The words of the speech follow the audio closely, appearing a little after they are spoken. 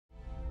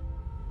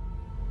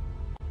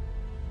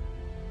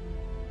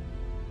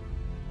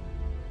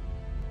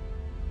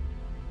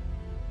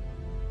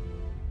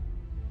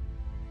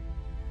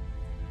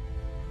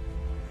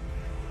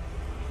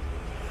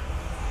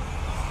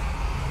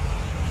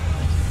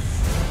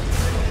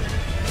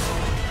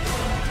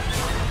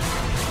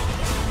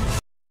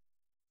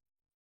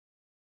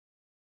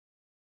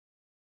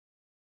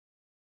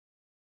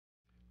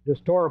This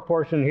Torah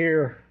portion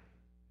here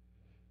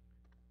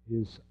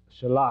is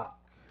Shelach.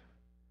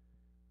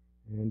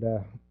 And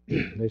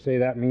they say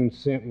that means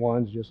sent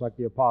ones, just like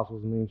the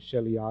apostles mean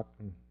Shelach,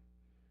 and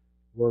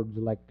words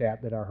like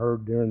that I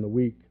heard during the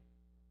week.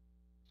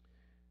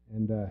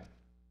 And we're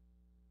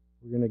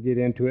going to get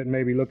into it and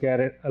maybe look at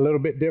it a little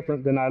bit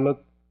different than I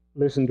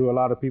listen to a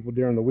lot of people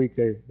during the week.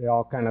 They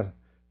all kind of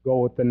go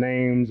with the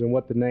names and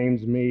what the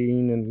names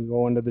mean and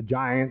go into the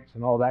giants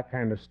and all that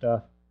kind of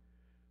stuff.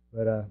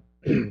 But I'm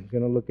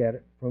going to look at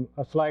it from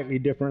a slightly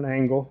different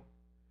angle.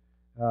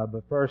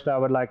 But first I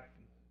would like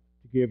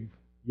to give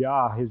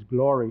Yah his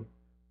glory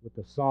with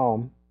a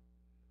psalm.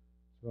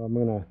 So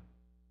I'm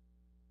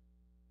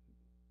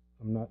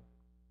not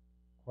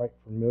quite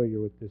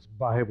familiar with this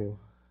Bible.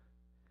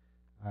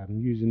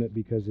 I'm using it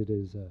because it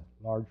is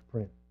large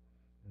print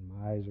and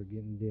my eyes are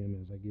getting dim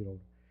as I get older.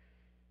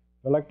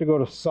 I'd like to go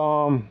to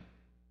Psalm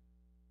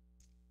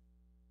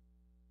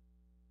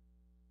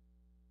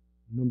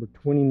number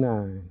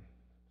 29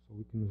 so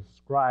we can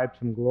ascribe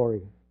some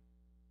glory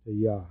to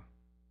Yah.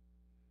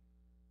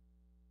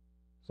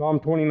 Psalm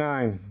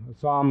 29, a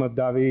psalm of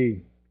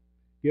David.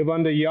 Give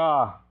unto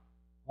Yah,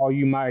 all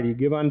you mighty,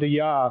 give unto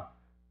Yah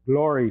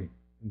glory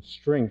and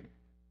strength.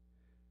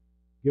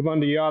 Give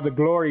unto Yah the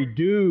glory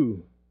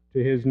due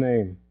to his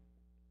name.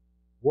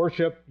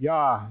 Worship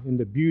Yah in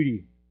the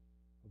beauty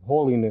of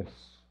holiness.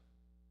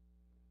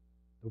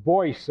 The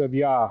voice of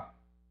Yah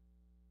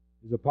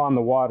is upon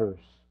the waters.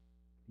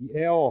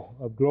 The El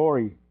of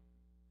glory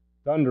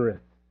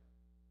thundereth.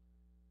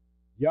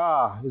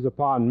 Yah is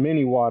upon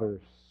many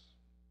waters.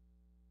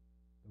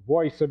 The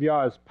voice of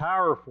Yah is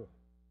powerful.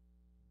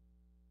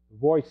 The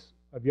voice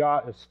of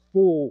Yah is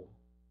full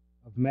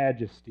of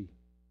majesty.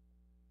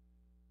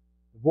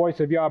 The voice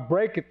of Yah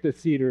breaketh the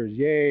cedars,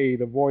 yea,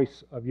 the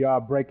voice of Yah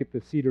breaketh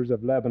the cedars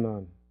of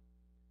Lebanon.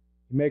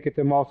 He maketh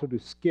them also to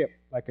skip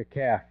like a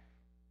calf.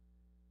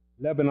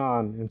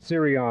 Lebanon and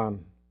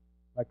Syrian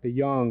like the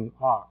young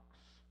ox.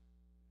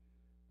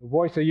 The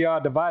voice of Yah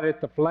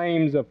divideth the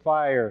flames of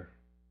fire.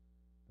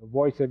 The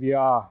voice of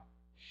Yah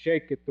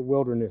shaketh the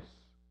wilderness.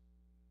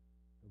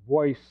 The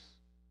voice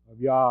of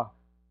Yah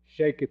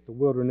shaketh the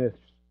wilderness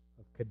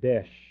of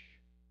Kadesh.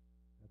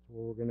 That's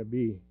where we're going to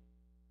be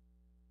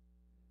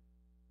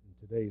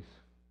in today's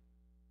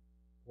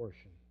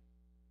portion.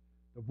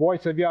 The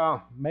voice of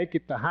Yah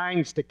maketh the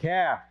hinds to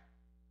calf,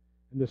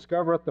 and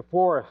discovereth the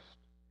forest.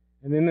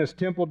 And in his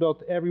temple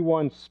doth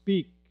everyone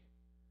speak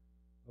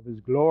of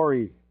his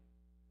glory.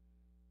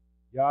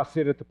 Yah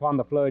sitteth upon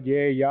the flood,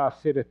 yea, Yah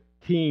sitteth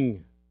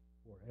king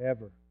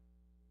forever.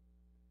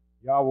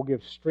 Yah will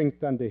give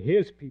strength unto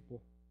his people.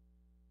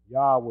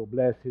 Yah will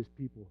bless his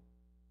people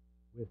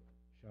with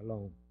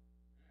shalom.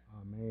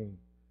 Amen.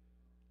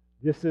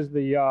 This is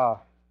the Yah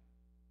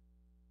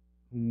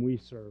whom we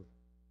serve,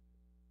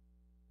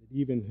 that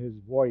even his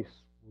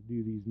voice will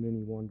do these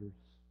many wonders.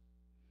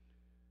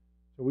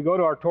 So we go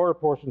to our Torah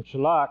portion,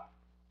 Shelach,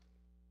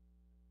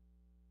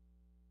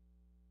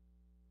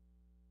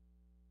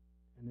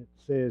 and it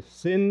says,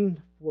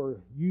 sin for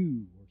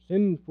you, or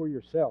sin for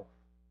yourself,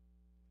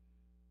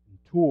 and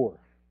tour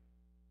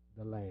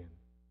the land.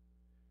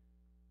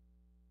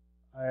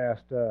 I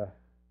asked if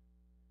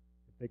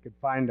they could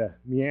find a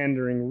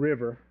meandering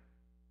river,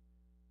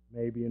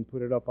 maybe, and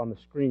put it up on the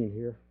screen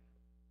here.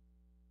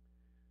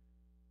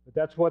 But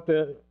that's what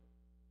the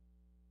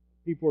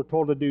people were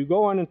told to do.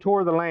 Go in and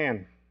tour the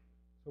land.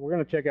 So we're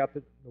going to check out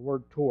the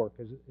word tour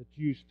because it's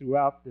used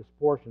throughout this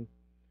portion.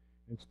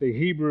 It's the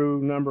Hebrew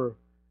number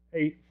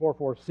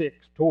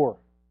 8446, tour.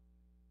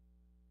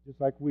 Just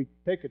like we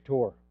take a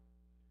tour.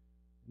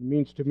 It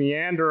means to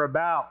meander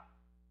about,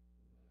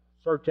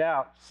 search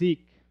out,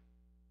 seek.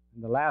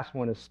 And the last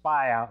one is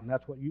spy out, and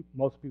that's what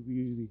most people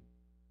usually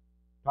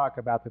talk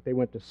about, that they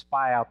went to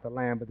spy out the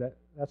land. But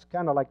that's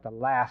kind of like the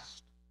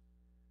last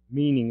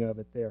meaning of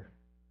it there.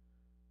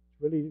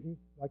 It's really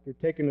like you're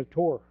taking a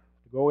tour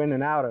to go in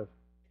and out of.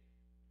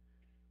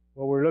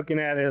 What we're looking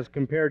at is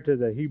compared to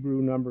the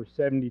Hebrew number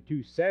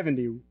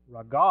 7270,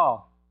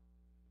 ragal.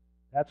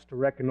 That's to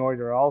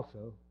reconnoiter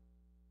also.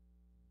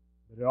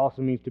 But it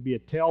also means to be a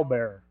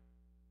talebearer.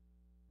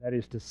 That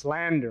is to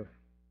slander,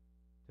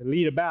 to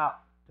lead about,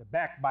 to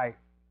backbite,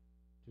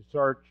 to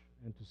search,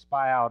 and to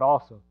spy out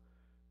also.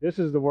 This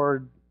is the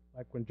word,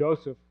 like when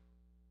Joseph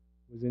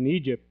was in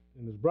Egypt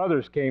and his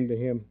brothers came to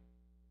him,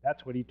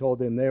 that's what he told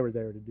them they were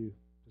there to do,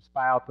 to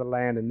spy out the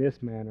land in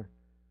this manner.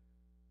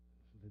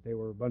 That they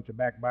were a bunch of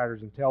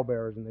backbiters and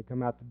talebearers, and they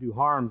come out to do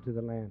harm to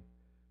the land.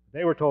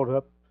 They were told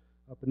up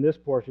in this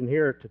portion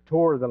here to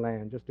tour the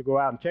land, just to go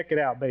out and check it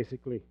out,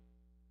 basically,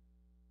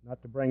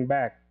 not to bring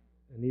back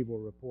an evil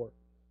report.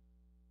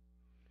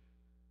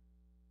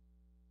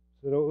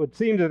 So it would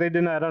seem that they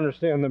did not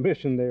understand the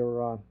mission they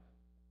were on.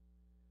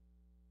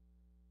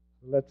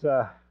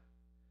 So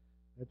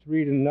let's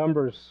read in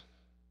Numbers.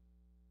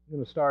 I'm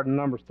going to start in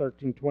Numbers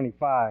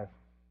 13:25.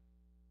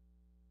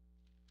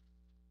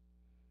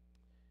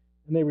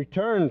 And they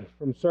returned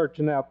from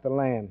searching out the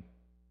land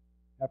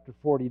after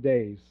 40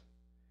 days.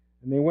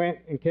 And they went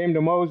and came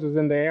to Moses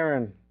and to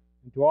Aaron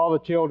and to all the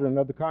children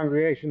of the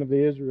congregation of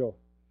the Israel,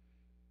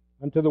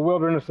 unto the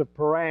wilderness of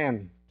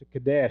Paran, to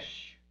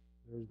Kadesh.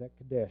 There's that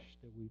Kadesh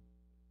that we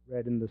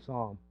read in the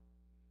psalm.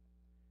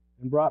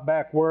 And brought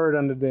back word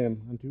unto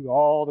them, unto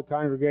all the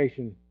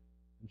congregation,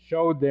 and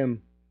showed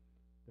them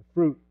the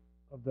fruit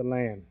of the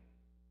land.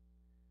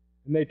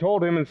 And they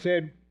told him and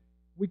said,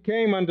 We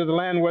came unto the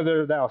land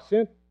whither thou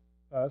sent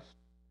us,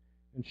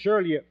 and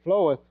surely it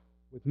floweth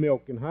with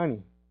milk and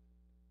honey.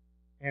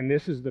 And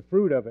this is the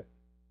fruit of it.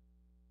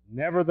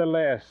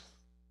 Nevertheless,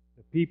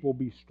 the people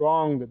be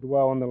strong that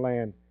dwell in the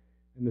land,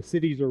 and the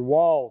cities are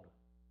walled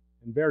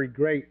and very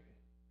great.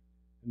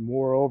 And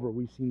moreover,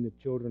 we've seen the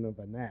children of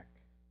Anak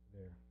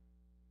there.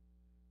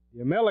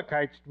 The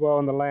Amalekites dwell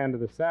in the land of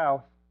the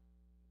south,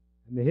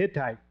 and the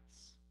Hittites,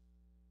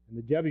 and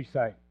the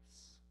Jebusites,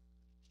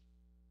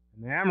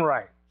 and the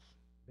Amorites,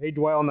 they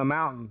dwell in the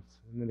mountains,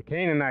 and the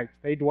Canaanites,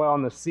 they dwell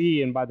on the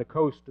sea and by the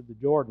coast of the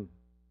Jordan.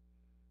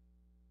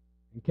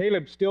 And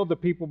Caleb stilled the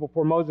people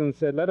before Moses and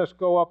said, Let us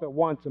go up at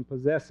once and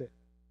possess it,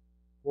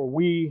 for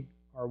we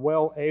are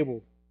well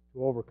able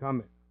to overcome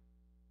it.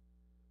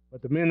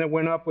 But the men that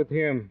went up with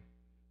him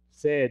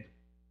said,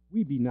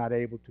 We be not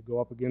able to go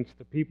up against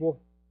the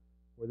people,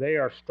 for they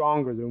are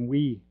stronger than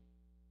we.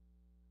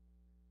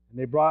 And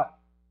they brought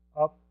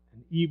up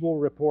an evil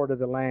report of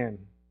the land,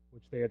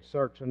 which they had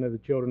searched unto the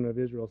children of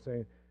Israel,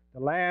 saying,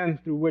 The land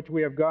through which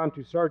we have gone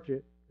to search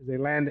it is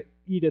a land that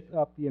eateth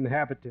up the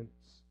inhabitants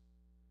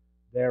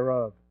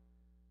thereof.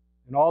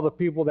 And all the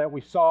people that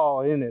we saw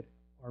in it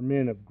are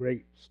men of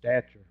great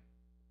stature.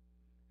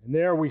 And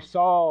there we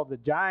saw the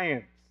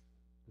giants,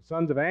 the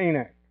sons of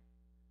Anak,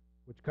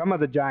 which come of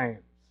the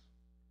giants.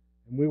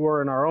 And we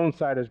were in our own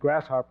sight as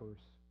grasshoppers,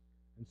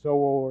 and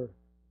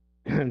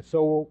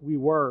so we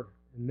were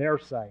in their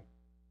sight.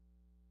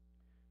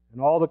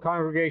 And all the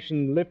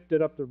congregation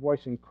lifted up their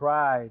voice and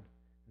cried,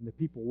 and the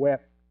people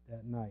wept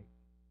that night.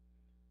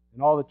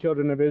 And all the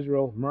children of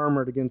Israel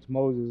murmured against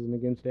Moses and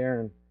against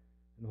Aaron.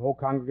 And the whole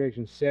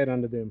congregation said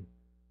unto them,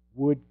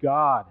 Would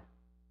God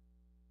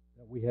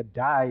that we had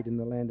died in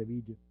the land of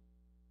Egypt,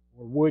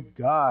 or would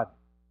God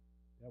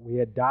that we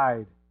had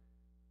died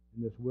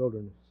in this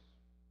wilderness.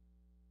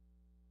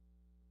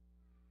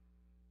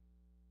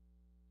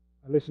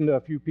 I listened to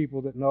a few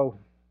people that know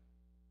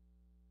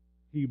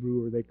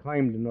Hebrew, or they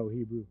claim to know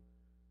Hebrew.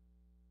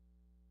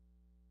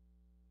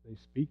 They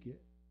speak it,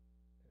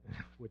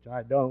 which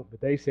I don't, but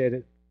they said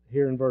it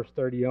here in verse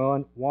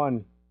 31. What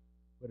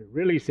it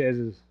really says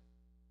is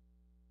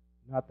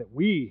not that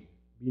we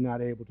be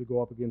not able to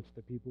go up against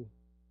the people,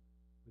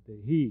 but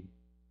that he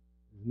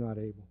is not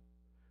able.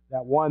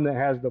 That one that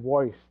has the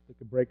voice that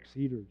can break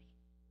cedars,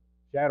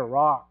 shatter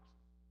rocks,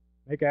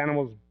 make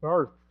animals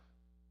birth,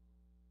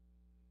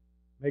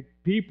 make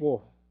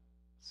people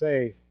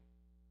say,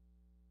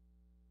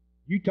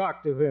 You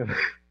talk to him,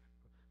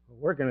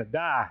 we're going to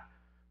die.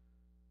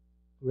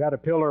 We had a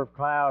pillar of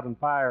cloud and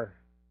fire,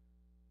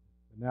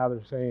 and now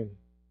they're saying,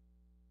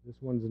 this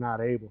one's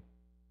not able.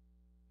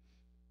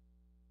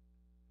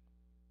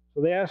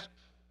 So they asked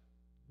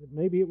that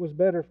maybe it was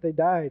better if they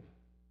died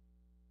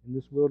in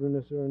this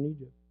wilderness or in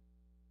Egypt.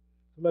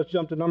 So let's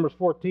jump to Numbers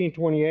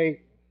 14:28.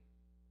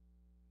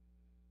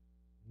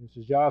 This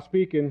is Yah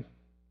speaking.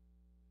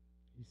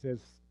 He says,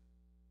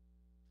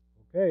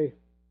 Okay,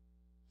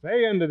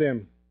 say unto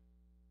them,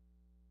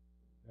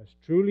 As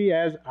truly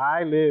as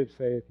I live,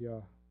 saith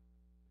Yah,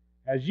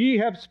 as ye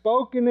have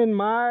spoken in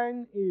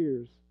mine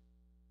ears,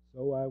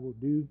 so I will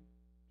do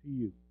to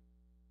you.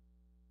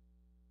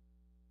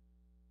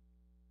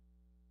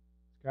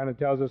 This kind of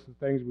tells us the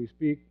things we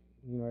speak.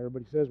 You know,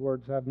 everybody says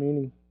words have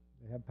meaning.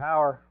 They have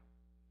power.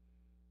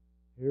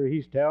 Here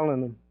he's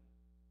telling them,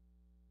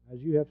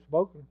 as you have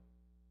spoken,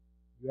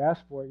 you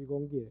ask for it, you're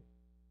going to get it.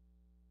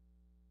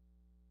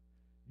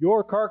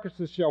 Your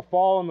carcasses shall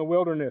fall in the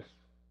wilderness,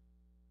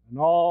 and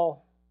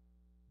all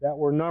that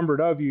were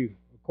numbered of you,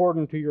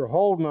 according to your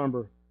whole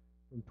number,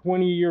 from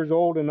 20 years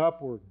old and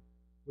upward,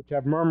 which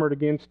have murmured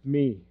against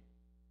me.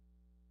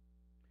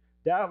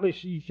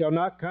 Doubtless ye shall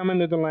not come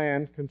into the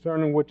land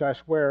concerning which I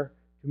swear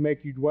to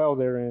make you dwell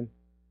therein,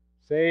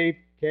 save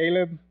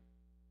Caleb,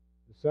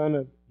 the son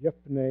of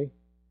Jephunneh,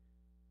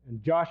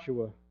 and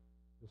Joshua,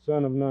 the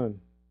son of Nun.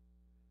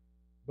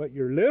 But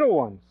your little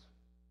ones,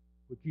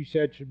 which you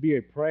said should be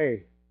a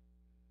prey,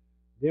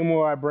 them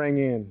will I bring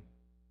in,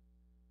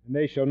 and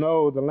they shall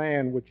know the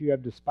land which you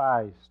have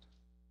despised.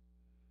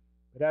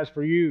 But as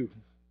for you,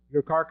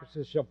 your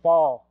carcasses shall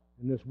fall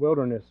in this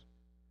wilderness,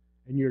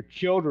 and your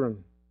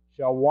children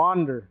shall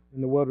wander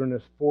in the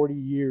wilderness 40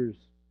 years,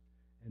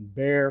 and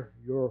bear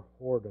your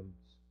whoredoms,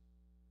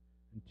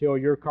 until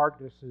your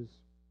carcasses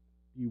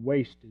be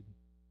wasted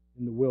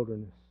in the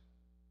wilderness.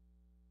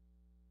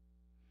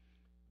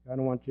 I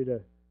don't want you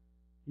to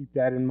keep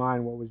that in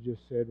mind, what was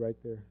just said right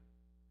there.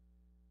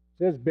 It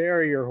says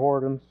bury your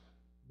whoredoms,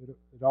 but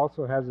it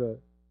also has a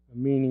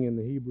meaning in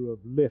the Hebrew of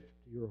lift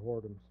your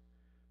whoredoms.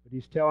 But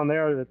he's telling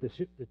there that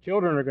the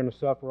children are going to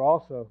suffer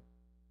also.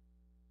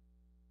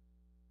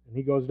 And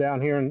he goes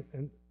down here,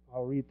 and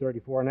I'll read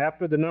 34. And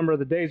after the number of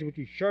the days which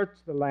he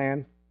searched the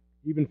land,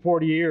 even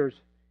 40 years.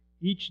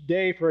 Each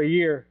day for a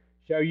year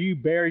shall you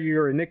bear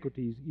your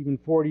iniquities, even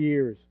 40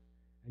 years.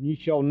 And ye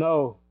shall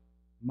know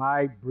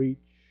my breach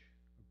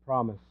of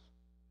promise.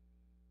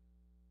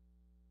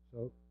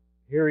 So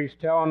here he's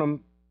telling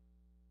them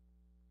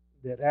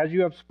that as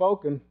you have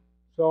spoken,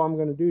 so I'm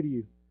going to do to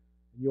you.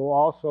 And you'll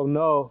also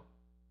know,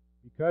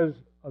 because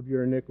of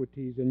your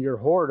iniquities and your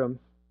whoredoms,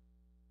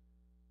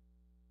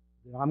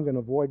 that I'm going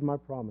to void my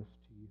promise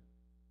to you.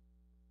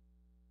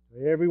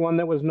 So everyone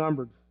that was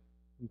numbered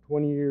from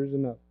 20 years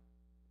and up.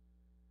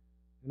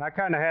 And I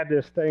kind of had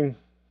this thing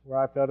where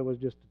I felt it was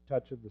just a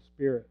touch of the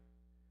Spirit.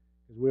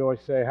 Because we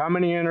always say, how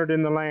many entered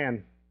in the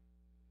land?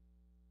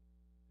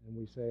 And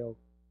we say, oh,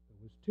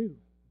 it was 2.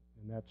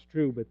 And that's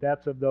true, but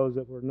that's of those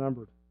that were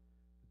numbered.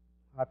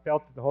 I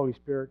felt that the Holy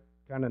Spirit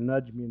kind of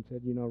nudged me and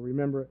said,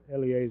 remember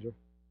Eliezer.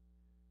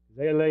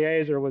 Because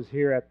Eliezer was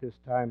here at this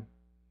time.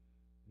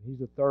 And he's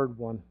the third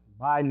one,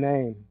 by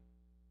name,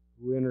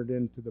 who entered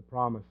into the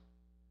promise.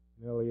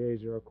 And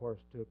Eliezer, of course,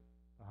 took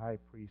the high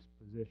priest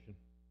position.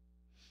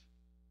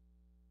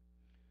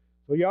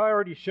 So Yah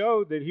already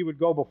showed that he would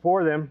go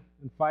before them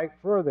and fight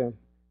for them.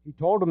 He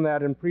told them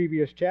that in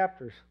previous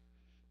chapters.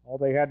 All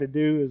they had to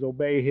do is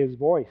obey his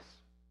voice.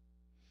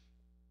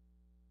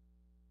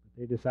 But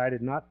they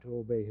decided not to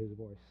obey his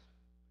voice.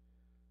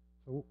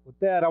 So with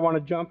that, I want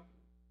to jump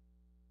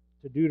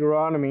to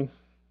Deuteronomy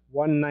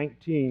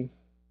 1:19.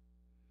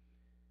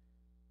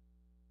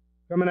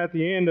 Coming at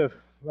the end of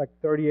like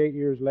 38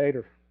 years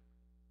later.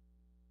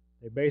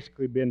 They've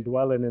basically been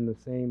dwelling in the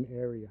same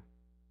area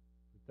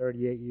for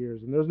 38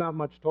 years. And there's not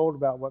much told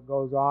about what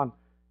goes on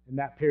in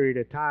that period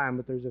of time,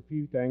 but there's a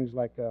few things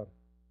like the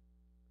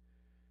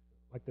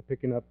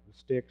picking up the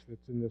sticks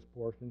that's in this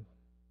portion,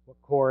 what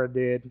Korah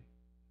did,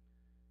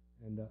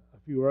 and a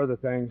few other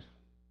things.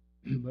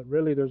 But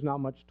really there's not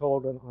much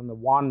told on the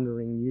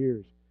wandering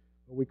years.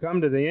 But we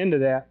come to the end of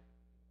that,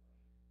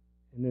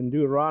 and in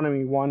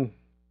Deuteronomy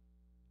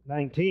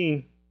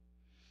 1:19,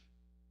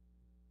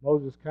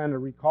 Moses kind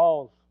of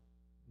recalls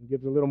and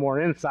gives a little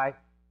more insight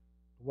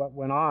to what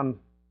went on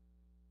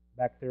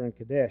back there in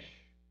Kadesh.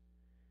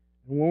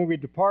 And when we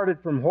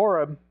departed from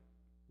Horeb,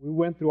 we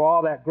went through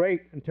all that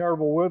great and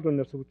terrible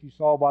wilderness which you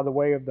saw by the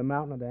way of the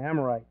mountain of the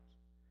Amorites,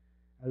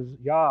 as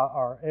Yah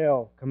our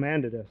El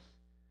commanded us.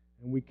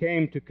 And we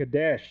came to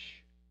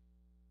Kadesh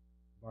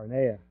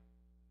Barnea.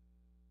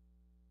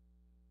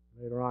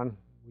 Later on,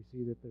 we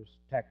see that there's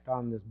tacked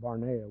on this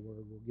Barnea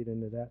word. We'll get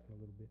into that in a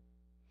little bit.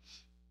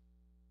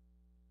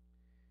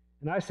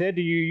 And I said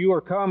to you, you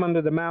are come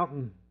unto the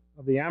mountain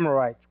of the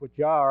Amorites, which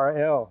Yah our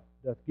El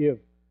doth give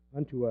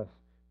unto us.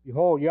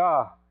 Behold,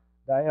 Yah,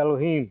 thy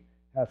Elohim,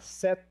 hath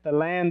set the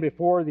land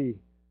before thee.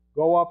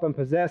 Go up and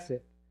possess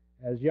it,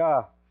 as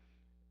Yah,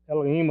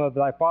 Elohim of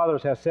thy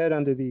fathers, hath said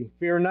unto thee.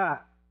 Fear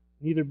not,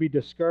 neither be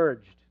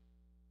discouraged.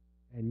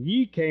 And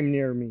ye came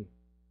near me,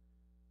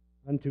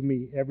 unto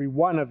me, every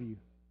one of you,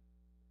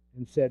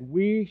 and said,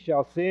 we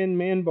shall send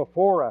men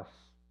before us.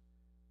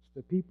 It's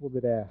the people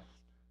that asked.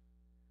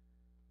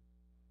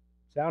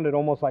 Sounded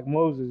almost like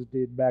Moses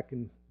did back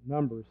in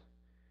Numbers.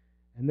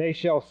 And they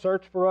shall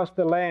search for us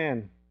the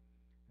land,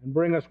 and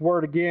bring us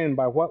word again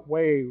by what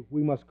way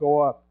we must go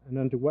up, and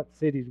unto what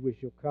cities we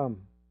shall come.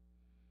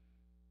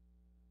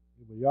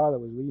 It was Yah that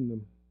was leading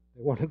them.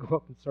 They want to go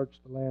up and search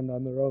the land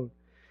on their own.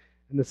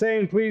 And the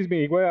saying pleased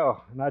me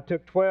well, and I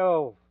took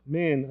 12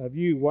 men of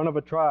you, one of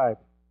a tribe.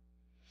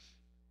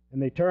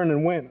 And they turned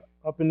and went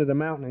up into the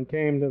mountain, and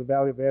came to the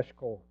valley of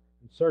Eshcol,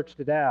 and searched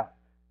it out.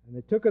 And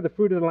they took of the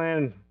fruit of the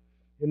land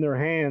in their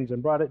hands,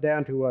 and brought it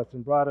down to us,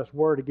 and brought us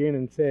word again,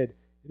 and said,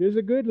 it is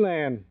a good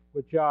land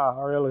which Yah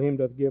our Elohim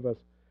doth give us.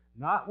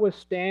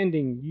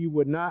 Notwithstanding, ye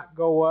would not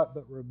go up,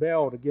 but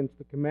rebelled against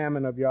the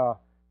commandment of Yah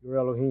your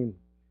Elohim.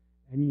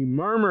 And ye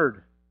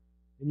murmured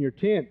in your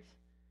tents,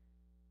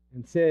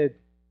 and said,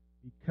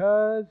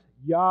 because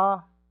Yah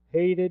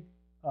hated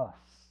us,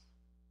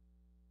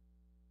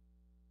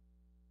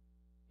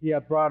 he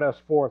hath brought us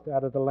forth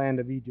out of the land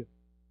of Egypt,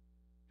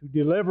 to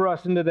deliver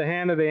us into the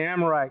hand of the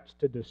Amorites,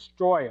 to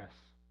destroy us.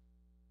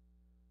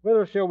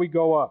 Whither shall we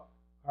go up?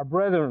 Our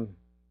brethren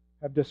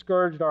have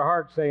discouraged our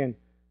hearts, saying,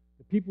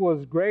 the people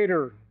is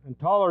greater and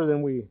taller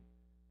than we.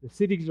 The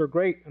cities are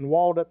great and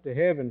walled up to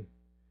heaven.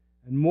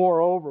 And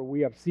moreover,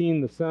 we have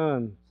seen the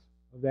sons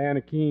of the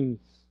Anakims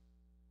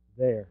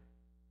there.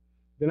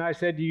 Then I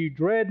said to you,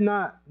 dread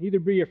not, neither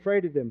be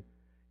afraid of them.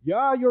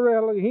 Yah your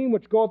Elohim,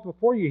 which goeth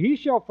before you, he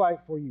shall fight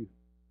for you,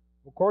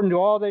 according to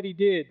all that he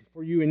did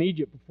for you in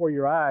Egypt before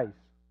your eyes.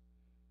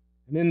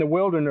 And in the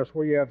wilderness,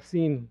 where you have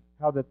seen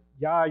how that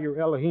Yah your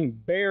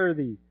Elohim bare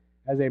thee,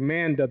 as a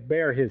man doth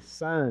bear his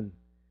son.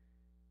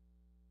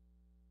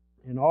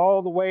 And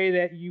all the way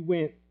that you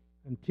went,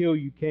 until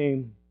you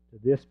came to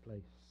this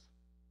place.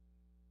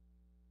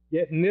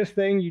 Yet in this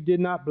thing you did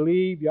not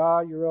believe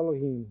Yah your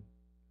Elohim,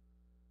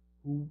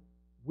 who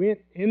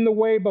went in the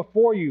way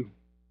before you,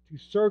 to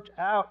search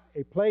out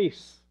a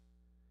place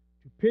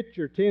to pitch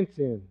your tents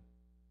in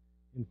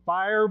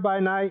fire by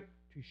night,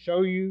 to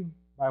show you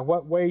by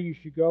what way you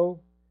should go,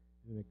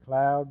 and a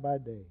cloud by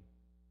day.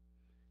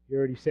 He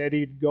already said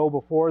he'd go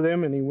before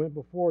them, and he went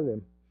before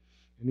them.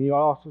 And he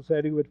also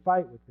said he would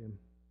fight with them.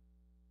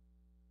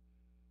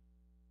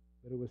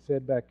 But it was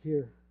said back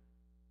here,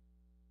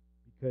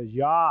 because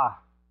Yah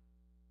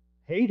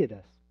hated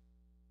us.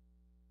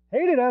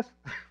 Hated us.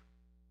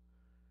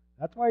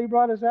 That's why he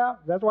brought us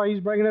out. That's why he's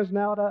bringing us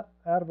now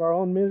out of our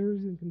own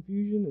miseries and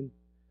confusion and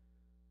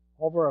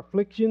all of our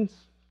afflictions,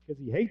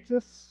 because he hates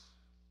us.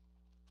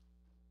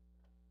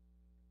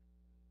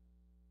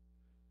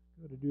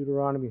 Go to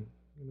Deuteronomy.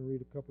 I'm going to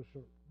read a couple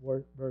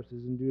short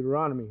verses in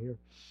Deuteronomy here.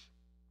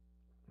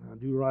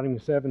 Deuteronomy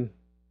 7,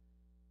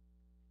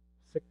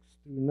 6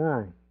 through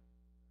 9.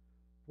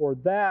 For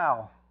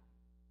thou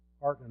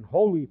art an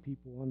holy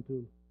people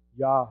unto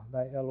Yah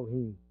thy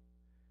Elohim.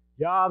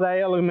 Yah thy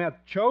Elohim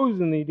hath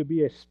chosen thee to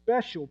be a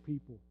special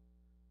people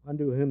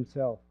unto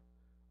himself,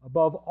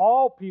 above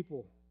all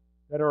people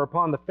that are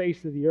upon the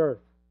face of the earth.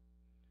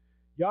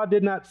 Yah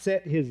did not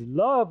set his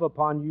love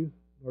upon you,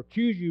 nor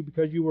choose you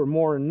because you were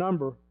more in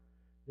number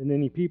than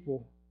any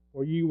people,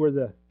 for you were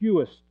the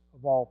fewest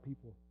of all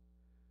people,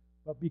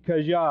 but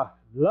because Yah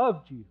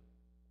loved you,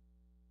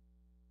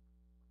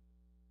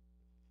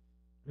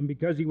 and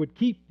because he would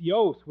keep the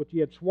oath which he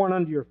had sworn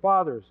unto your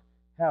fathers,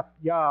 hath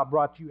Yah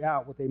brought you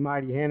out with a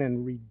mighty hand,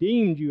 and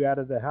redeemed you out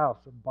of the house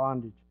of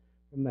bondage,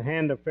 from the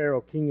hand of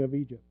Pharaoh king of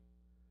Egypt.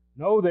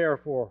 Know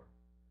therefore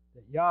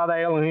that Yah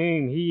thy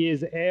Elohim, he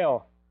is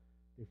El,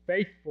 the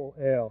faithful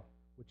El,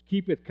 which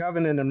keepeth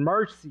covenant and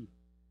mercy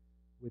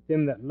with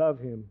them that love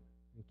him,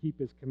 and keep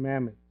his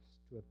commandments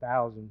to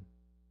 1,000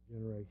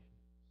 generations.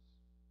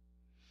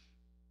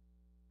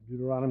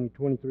 Deuteronomy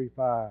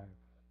 23:5.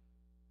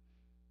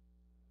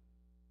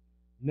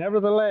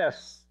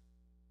 Nevertheless,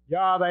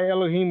 Yah thy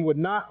Elohim would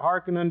not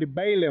hearken unto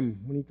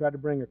Balaam when he tried to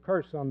bring a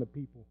curse on the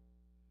people.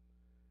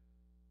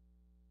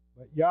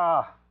 But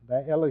Yah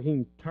thy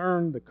Elohim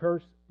turned the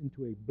curse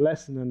into a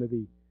blessing unto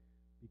thee,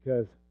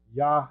 because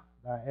Yah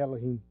thy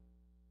Elohim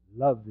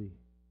loved thee.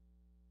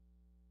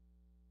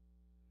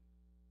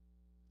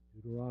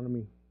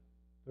 Deuteronomy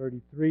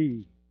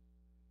 33,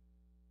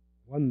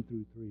 1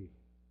 through 3.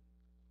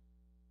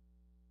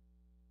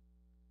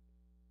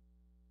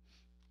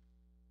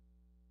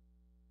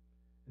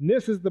 And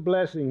this is the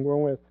blessing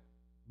wherewith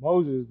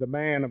Moses, the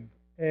man of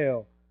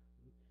El,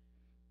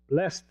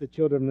 blessed the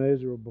children of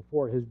Israel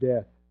before his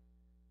death.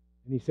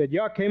 And he said,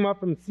 Yah came up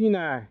from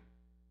Sinai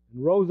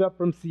and rose up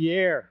from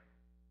Seir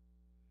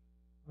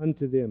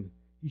unto them.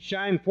 He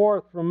shined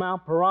forth from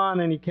Mount Paran,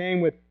 and he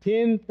came with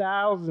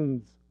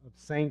 10,000s of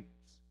saints.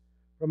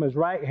 From his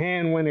right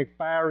hand went a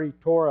fiery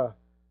Torah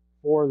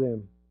for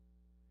them.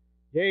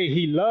 Yea,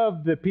 he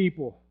loved the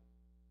people.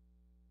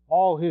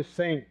 All his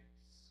saints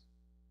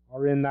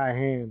are in thy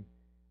hand,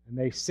 and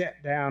they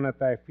sat down at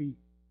thy feet.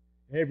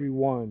 Every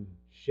one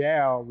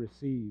shall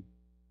receive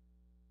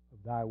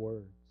of thy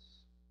words.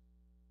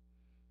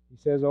 He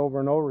says over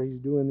and over he's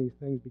doing these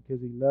things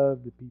because he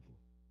loved the people.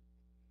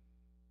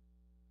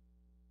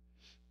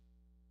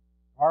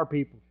 Our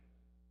people,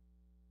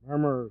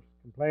 murmurers,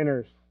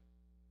 complainers,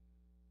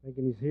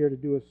 thinking he's here to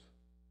do us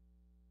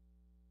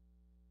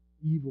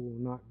evil,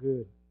 not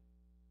good.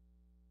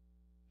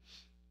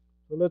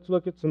 So let's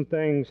look at some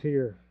things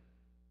here.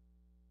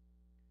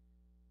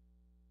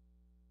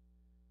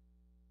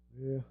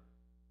 Yeah,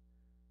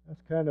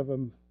 that's kind of a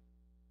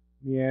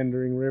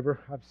meandering river.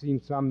 I've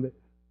seen some that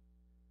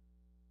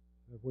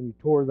when you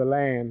tour the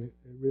land, it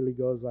really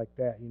goes like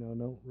that. You know,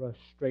 don't rush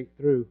straight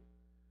through.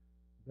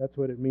 That's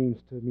what it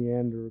means to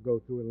meander or go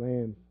through a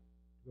land,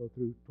 go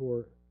through,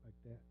 tour like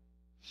that.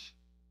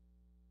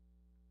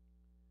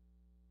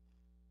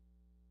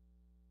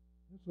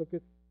 Let's look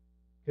at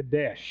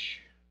Kadesh.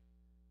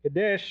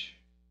 Kadesh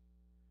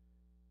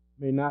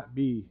may not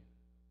be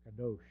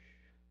Kadosh.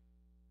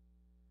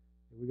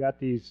 We got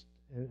these,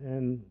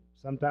 and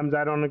sometimes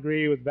I don't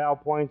agree with vowel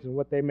points and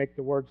what they make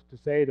the words to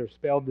say. They're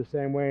spelled the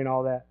same way and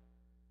all that.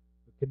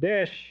 But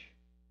Kadesh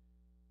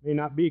may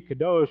not be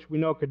Kadosh. We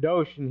know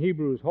Kadosh in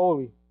Hebrew is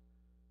holy,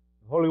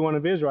 the Holy One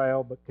of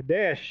Israel, but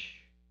Kadesh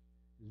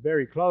is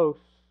very close.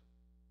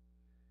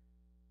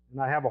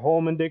 And I have a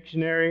Holman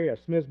dictionary, a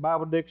Smith's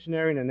Bible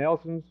dictionary, and a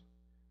Nelson's,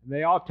 and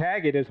they all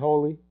tag it as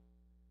holy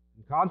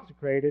and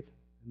consecrated,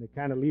 and they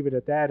kind of leave it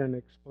at that and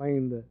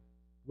explain the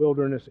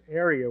wilderness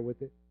area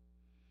with it.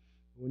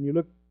 When you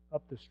look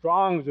up the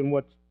Strong's and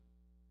what's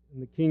in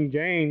the King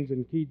James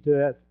and key to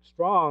that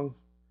Strong's,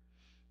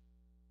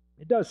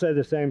 it does say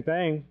the same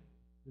thing,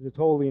 that it's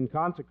holy and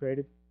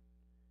consecrated,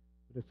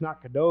 but it's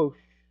not Kadosh,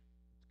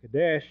 it's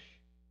Kadesh,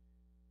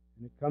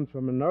 and it comes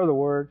from another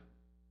word.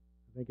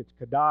 I think it's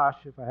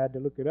Kadash if I had to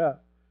look it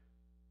up,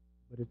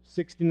 but it's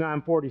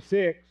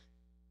 6946.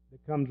 It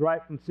comes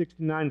right from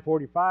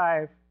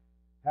 6945,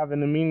 having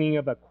the meaning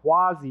of a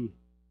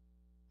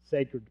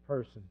quasi-sacred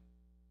person.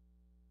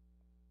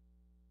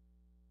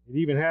 It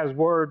even has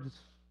words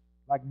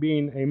like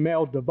being a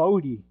male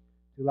devotee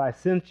to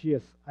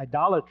licentious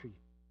idolatry,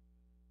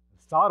 a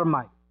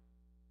sodomite,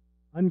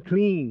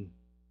 unclean.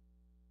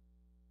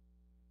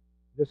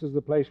 This is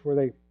the place where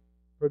they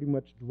pretty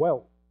much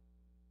dwelt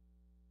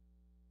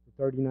for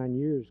 39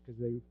 years because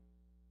they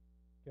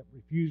kept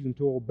refusing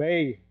to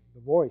obey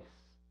the voice.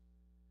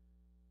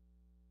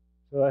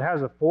 So it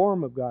has a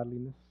form of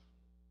godliness.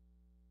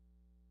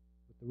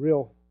 But the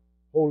real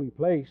holy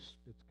place,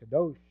 it's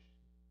Kadosh,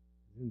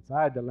 is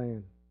inside the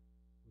land,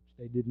 which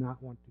they did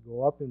not want to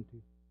go up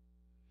into.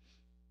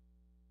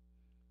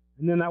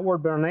 And then that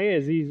word Barnea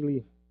is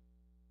easily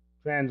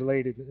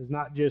translated as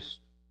not just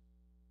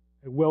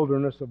a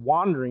wilderness of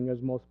wandering,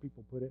 as most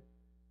people put it.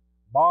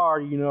 Bar,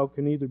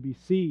 can either be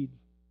seed,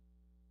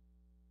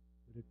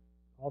 but it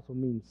also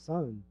means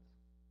sons.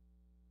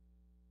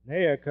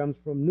 Nea comes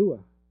from Nua,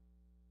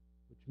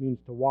 which means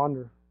to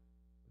wander.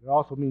 It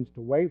also means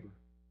to waver.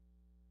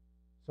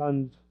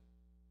 Sons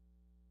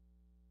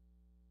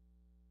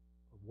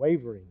of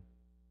wavering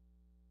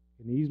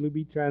can easily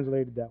be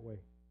translated that way.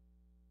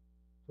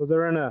 So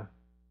they're in a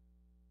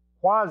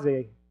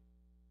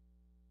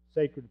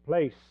quasi-sacred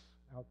place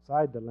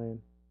outside the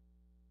land,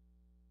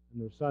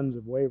 and they're sons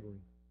of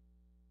wavering.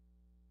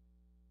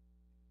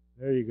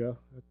 There you go.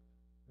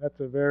 That's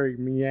a very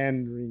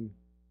meandering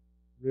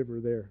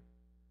river there.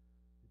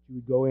 That you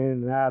would go in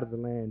and out of the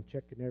land,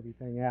 checking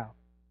everything out,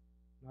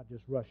 not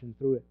just rushing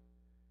through it.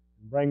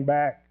 And bring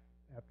back,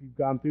 after you've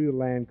gone through the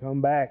land, come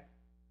back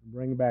and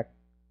bring back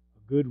a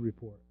good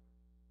report.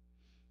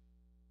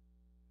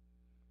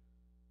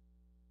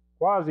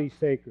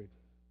 Quasi-sacred.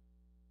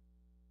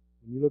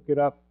 When you look it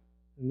up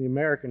in the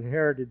American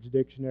Heritage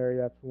Dictionary,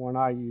 that's the one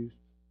I used,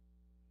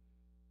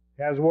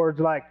 it has words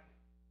like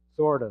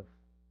sort of,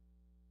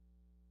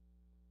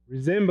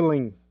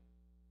 resembling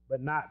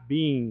but not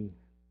being,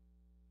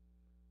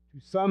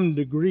 to some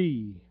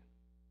degree,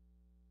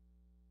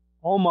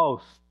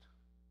 almost,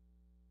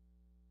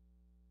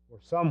 or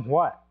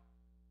somewhat.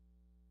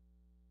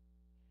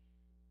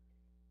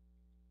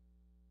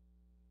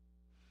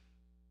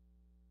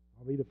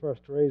 I'll be the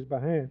first to raise my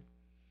hand.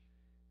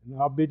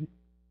 And I've been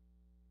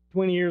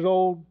 20 years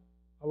old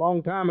a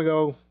long time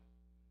ago,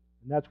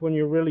 and that's when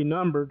you're really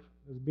numbered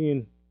as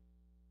being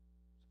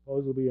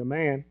supposedly a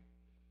man.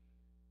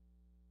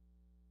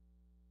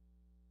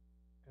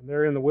 And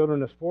they're in the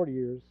wilderness 40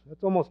 years.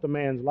 That's almost a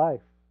man's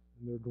life.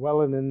 And they're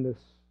dwelling in this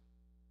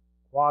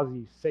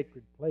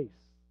quasi-sacred place.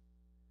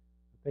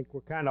 I think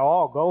we're kind of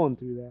all going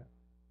through that.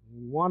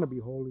 We want to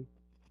be holy.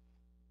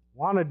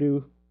 Want to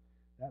do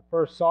that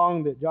first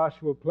song that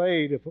Joshua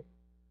played, if the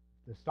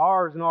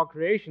stars and all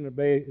creation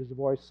obey his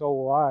voice, so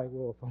will I.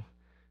 Well, if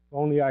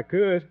only I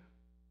could.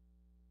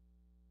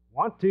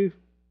 Want to.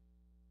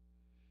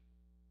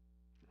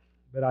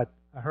 But I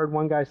heard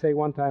one guy say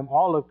one time,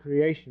 all of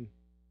creation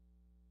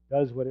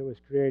does what it was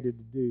created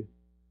to do.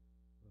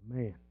 But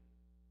man,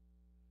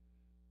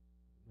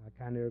 I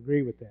kind of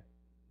agree with that.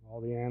 All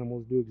the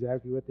animals do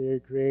exactly what they are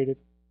created.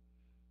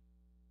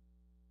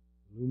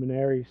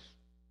 Luminaries,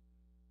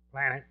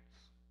 planets,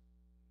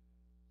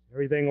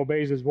 everything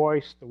obeys his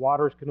voice. The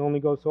waters can only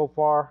go so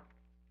far.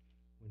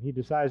 When he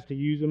decides to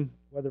use them,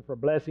 whether for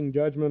blessing,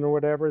 judgment, or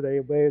whatever, they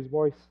obey his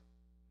voice.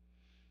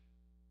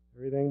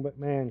 Everything but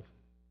man.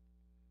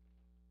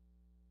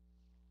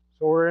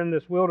 So we're in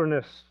this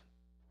wilderness.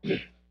 I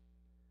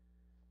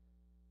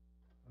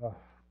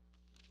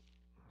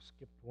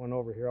skipped one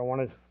over here.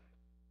 We're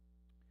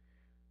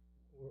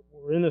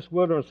in this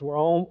wilderness. We're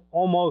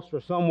almost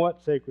or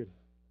somewhat sacred.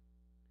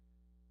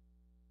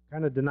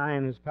 Kind of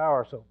denying his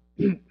power. So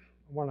I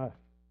want to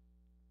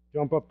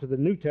jump up to the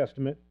New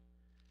Testament.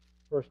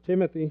 1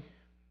 Timothy.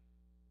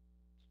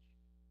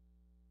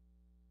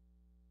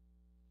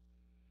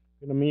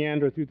 I'm going to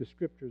meander through the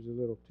scriptures a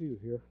little too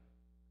here.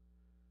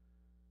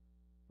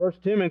 1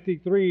 Timothy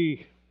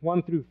 3,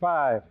 1 through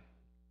 5.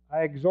 I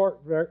exhort...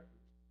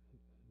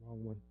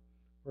 Wrong one.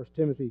 1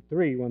 Timothy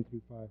 3, 1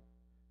 through 5.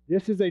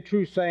 This is a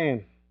true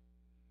saying.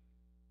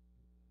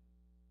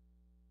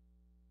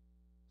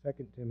 2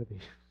 Timothy.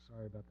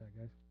 Sorry about that,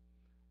 guys.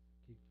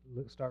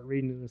 Start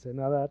reading it and say,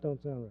 no, that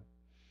don't sound right.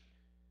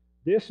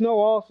 This know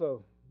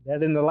also,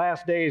 that in the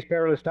last days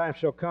perilous times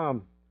shall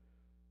come,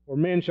 for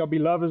men shall be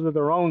lovers of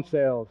their own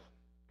selves,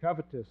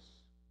 covetous,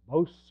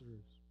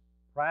 boasters,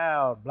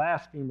 proud,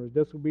 blasphemers,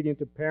 disobedient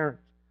to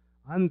parents,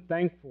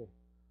 unthankful,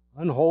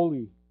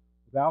 unholy,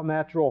 without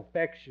natural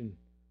affection,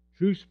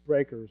 truce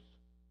breakers,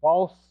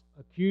 false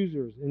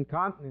accusers,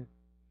 incontinent,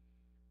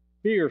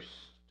 fierce,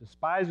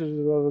 despisers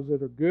of those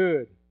that are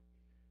good,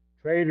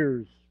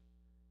 traitors,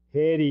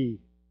 heady,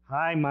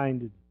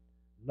 high-minded,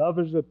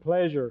 lovers of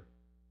pleasure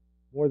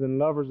more than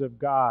lovers of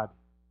God.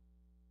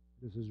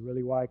 This is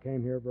really why I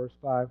came here, verse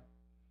 5.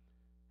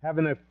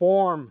 Having a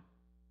form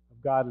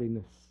of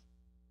godliness,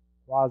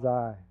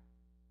 quasi,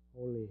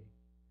 holy.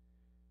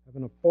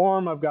 Having a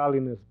form of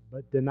godliness,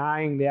 but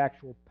denying the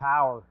actual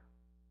power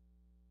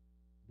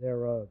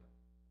thereof.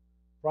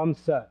 From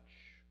such,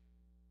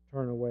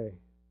 turn away.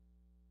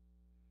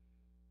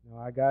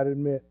 Now, I got to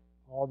admit,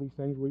 all these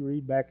things we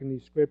read back in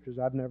these scriptures,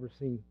 I've never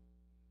seen.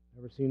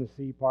 Never seen a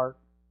sea part.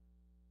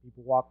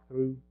 People walk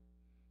through.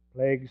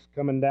 Plagues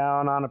coming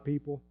down on a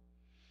people.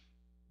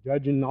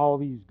 Judging all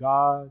these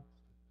gods.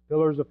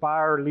 Pillars of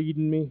fire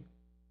leading me.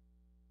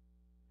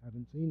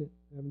 Haven't seen it.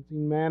 Haven't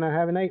seen manna.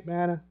 Haven't ate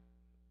manna.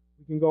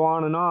 We can go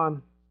on and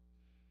on.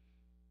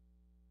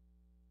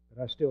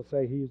 But I still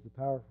say He is the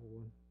powerful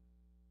one.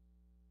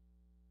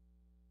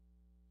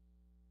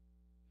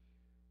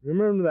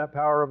 Remember that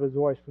power of His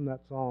voice from that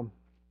psalm.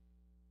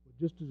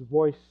 Just as a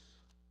voice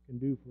can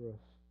do for us.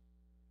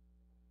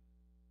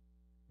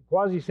 A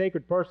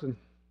quasi-sacred person,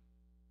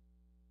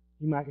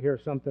 he might hear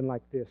something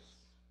like this.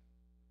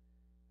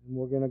 And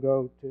we're going to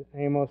go to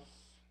Amos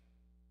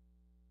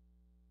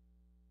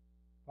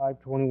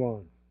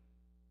 5:21.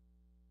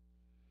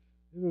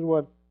 This is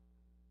what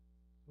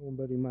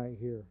somebody might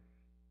hear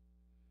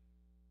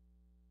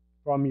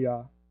from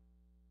Yah.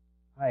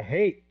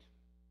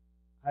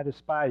 I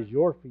despise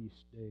your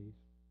feast days.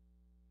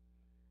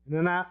 And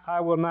then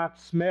I will not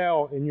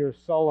smell in your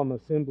solemn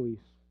assemblies.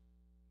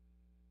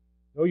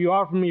 Though you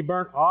offer me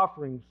burnt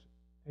offerings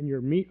and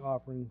your meat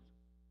offerings,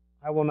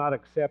 I will not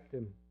accept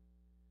them.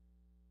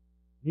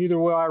 Neither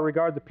will I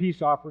regard the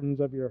peace offerings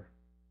of your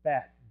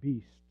fat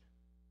beast.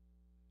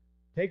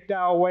 Take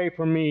thou away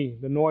from me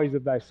the noise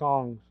of thy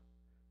songs,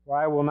 for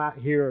I will not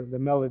hear the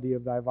melody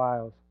of thy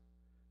viols.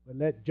 But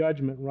let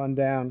judgment run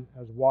down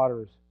as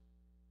waters,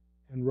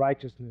 and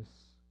righteousness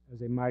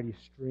as a mighty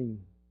stream.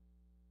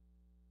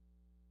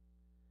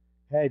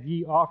 Have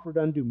ye offered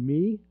unto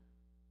me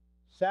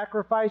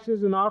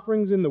sacrifices and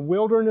offerings in the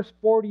wilderness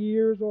 40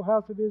 years, O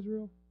house of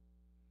Israel?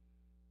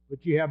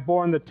 But ye have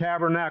borne the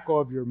tabernacle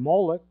of your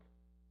Moloch,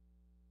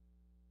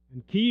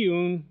 and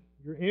Kiun,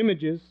 your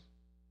images,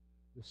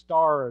 the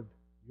star of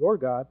your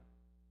God,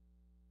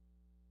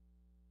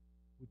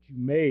 which you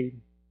made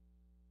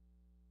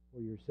for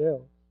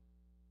yourselves.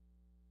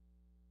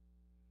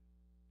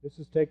 This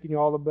is taking you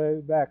all the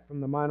way back from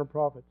the minor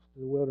prophets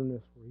to the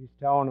wilderness, where He's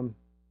telling them,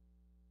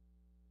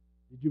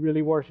 did you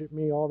really worship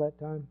me all that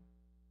time?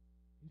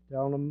 He's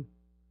telling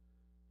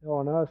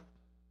us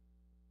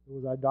there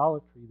was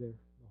idolatry there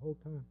the whole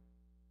time.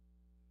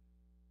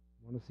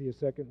 Want to see a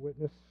second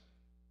witness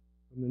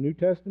from the New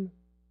Testament?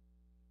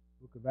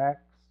 Book of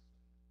Acts.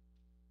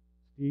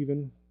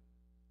 Stephen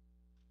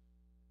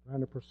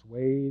trying to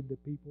persuade the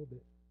people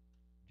that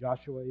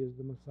Joshua is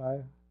the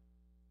Messiah.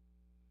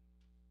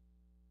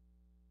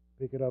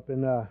 Pick it up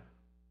in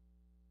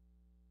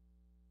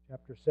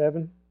chapter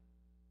 7,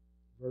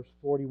 verse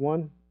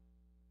 41.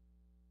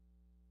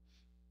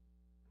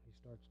 He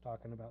starts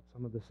talking about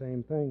some of the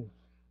same things.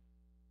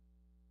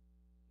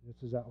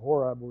 This is at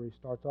Horeb where he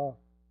starts off.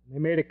 They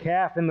made a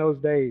calf in those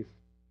days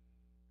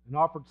and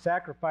offered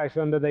sacrifice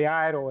unto the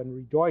idol and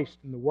rejoiced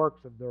in the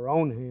works of their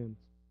own hands.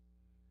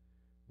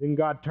 Then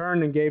God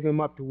turned and gave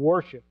them up to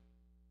worship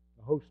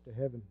the host of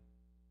heaven.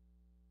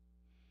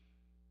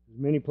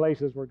 There's many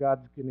places where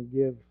God's going to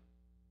give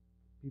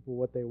people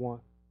what they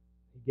want.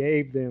 He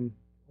gave them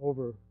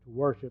over to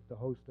worship the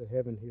host of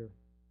heaven here.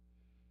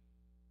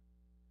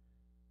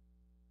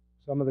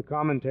 Some of the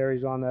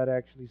commentaries on that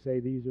actually say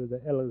these are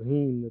the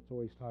Elohim that's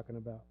always talking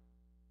about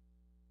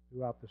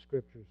throughout the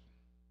Scriptures.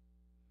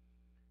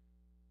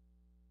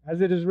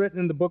 As it is written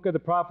in the book of the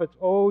prophets,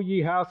 O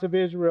ye house of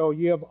Israel,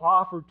 ye have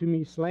offered to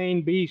me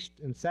slain beasts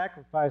and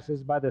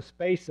sacrifices by the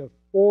space of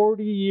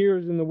 40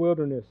 years in the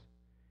wilderness.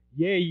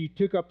 Yea, ye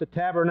took up the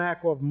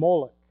tabernacle of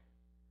Moloch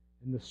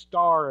and the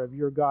star of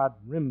your god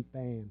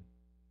Remphan,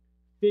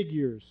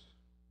 figures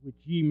which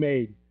ye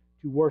made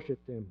to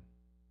worship them.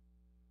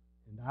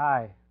 And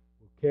I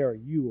will carry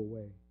you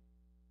away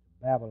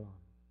to Babylon.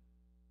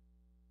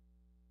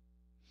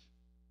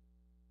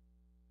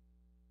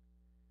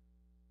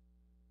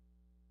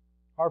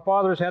 Our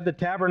fathers had the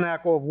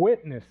tabernacle of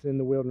witness in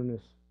the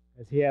wilderness,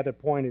 as he had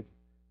appointed,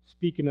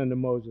 speaking unto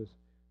Moses,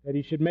 that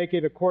he should make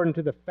it according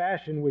to the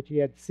fashion which he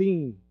had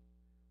seen,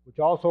 which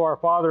also our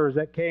fathers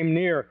that came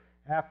near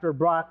after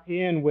brought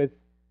in with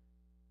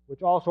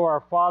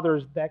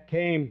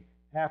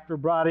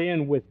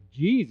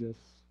Jesus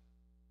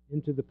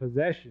into the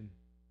possession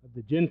of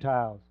the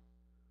Gentiles,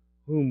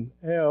 whom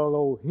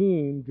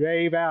Elohim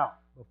drave out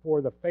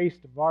before the face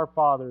of our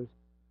fathers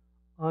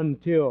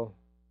until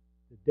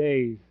the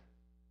days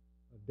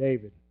of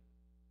David.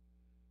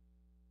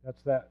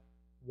 That's that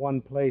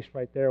one place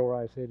right there where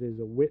I said is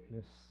a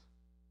witness,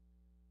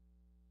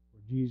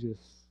 where Jesus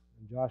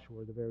and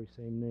Joshua are the very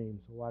same name.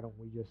 So why don't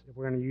we just, if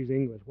we're going to use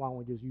English, why don't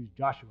we just use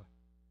Joshua?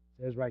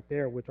 It says right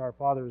there, which our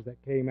fathers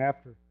that came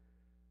after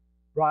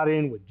brought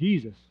in with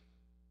Jesus.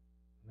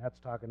 And that's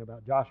talking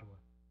about Joshua,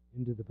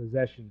 into the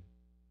possession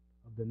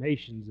of the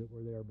nations that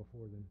were there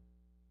before them,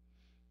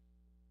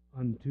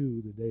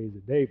 unto the days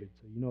of David.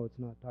 So you know it's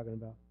not talking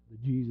about the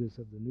Jesus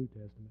of the New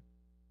Testament.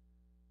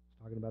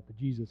 It's talking about the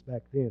Jesus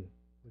back then,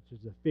 which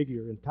is a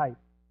figure and type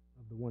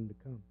of the one to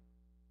come.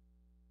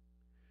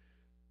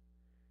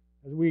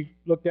 As we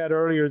looked at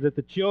earlier, that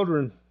the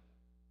children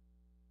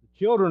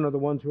are the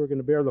ones who are going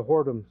to bear the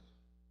whoredoms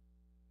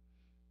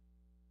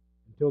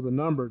until the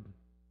numbered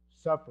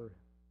suffer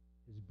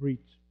his breach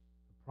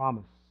of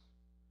promise.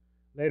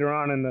 Later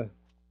on in the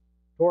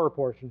Torah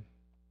portion,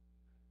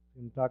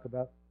 we're going to talk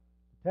about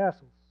the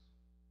tassels.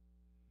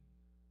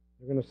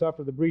 They're going to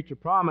suffer the breach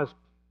of promise,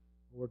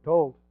 we're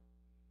told.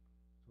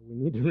 So we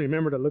need to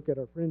remember to look at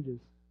our fringes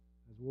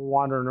as we're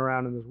wandering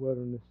around in this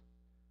wilderness.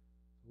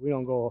 We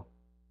don't go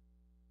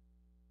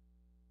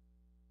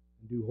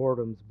do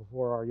whoredoms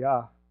before our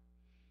Yah.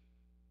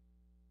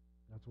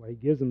 That's why He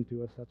gives them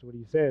to us. That's what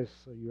He says.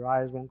 So your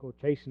eyes won't go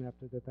chasing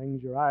after the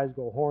things your eyes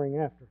go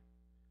whoring after.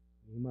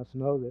 You must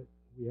know that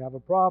we have a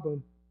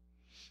problem.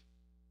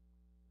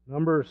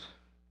 Numbers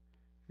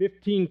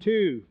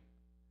 15:2.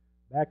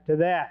 Back to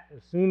that.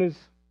 As soon as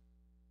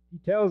He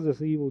tells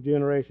this evil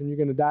generation, you're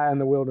going to die in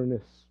the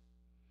wilderness.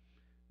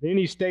 Then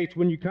He states,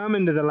 when you come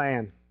into the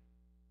land,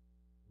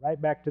 right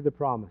back to the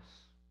promise.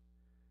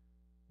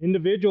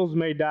 Individuals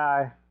may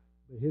die,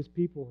 but His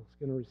people is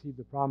going to receive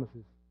the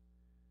promises.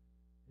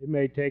 It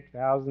may take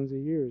thousands of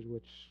years,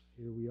 which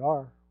here we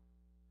are.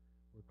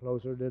 We're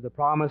closer to the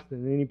promise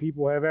than any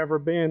people have ever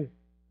been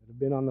that have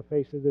been on the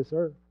face of this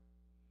earth.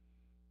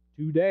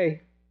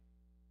 Today,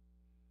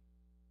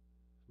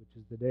 which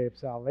is the day of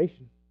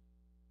salvation.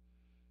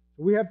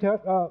 So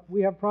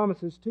we have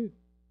promises too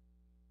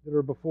that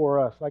are before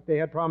us, like they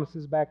had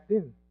promises back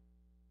then.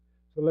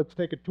 So let's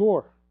take a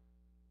tour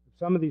of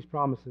some of these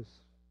promises.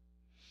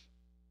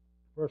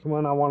 First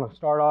one I want to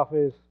start off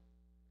is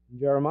in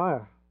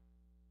Jeremiah.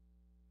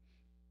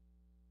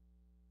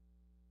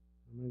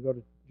 I'm going to go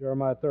to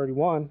Jeremiah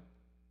 31.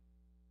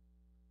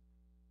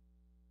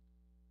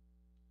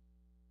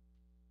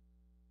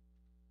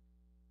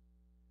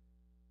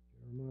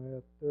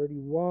 Jeremiah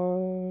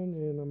 31,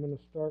 and I'm going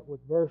to start with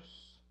verse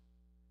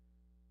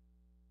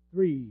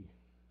 3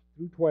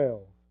 through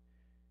 12.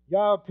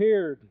 Yah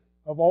appeared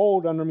of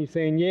old unto me,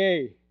 saying,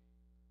 Yea,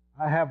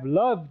 I have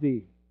loved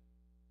thee.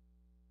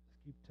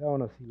 Keep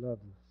telling us He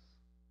loves us.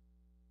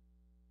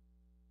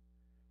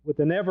 With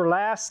an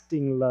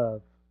everlasting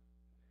love.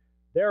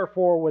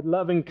 Therefore, with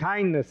loving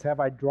kindness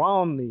have I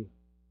drawn thee.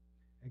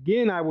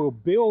 Again I will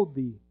build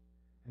thee,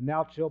 and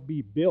thou shalt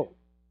be built,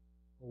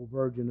 O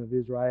Virgin of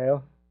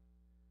Israel.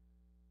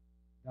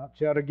 Thou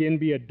shalt again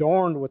be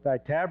adorned with thy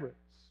tabrets,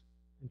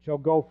 and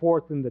shalt go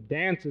forth in the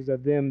dances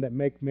of them that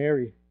make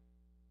merry.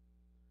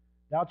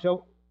 Thou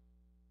shalt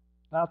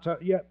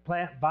yet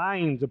plant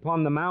vines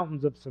upon the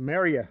mountains of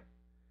Samaria.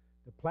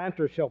 The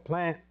planter shall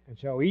plant, and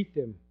shall eat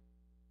them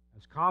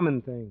as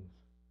common things.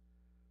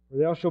 For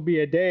there shall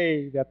be a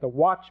day that the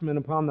watchman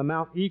upon the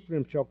Mount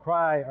Ephraim shall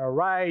cry,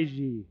 Arise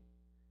ye,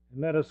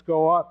 and let us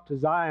go up to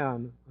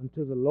Zion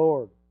unto the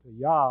Lord, to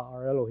Yah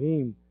our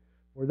Elohim.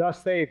 For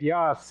thus saith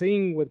Yah,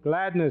 Sing with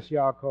gladness,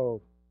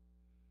 Yaakov,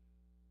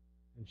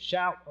 and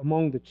shout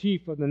among the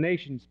chief of the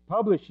nations.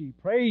 Publish ye,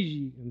 praise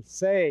ye, and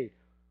say,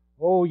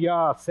 O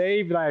Yah,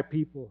 save thy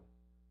people,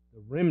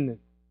 the remnant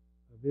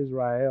of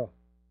Israel.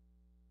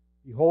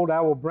 Behold,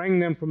 I will bring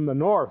them from the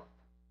north,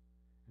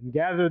 and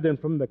gather them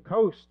from the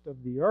coast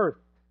of the earth,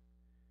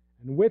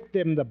 and with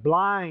them the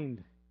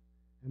blind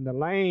and the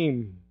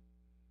lame,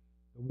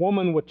 the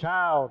woman with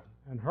child,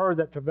 and her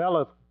that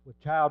travaileth with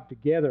child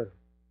together.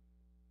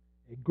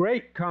 A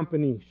great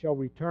company shall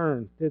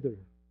return thither.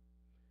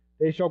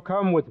 They shall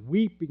come with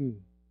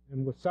weeping,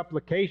 and with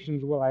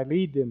supplications will I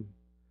lead them.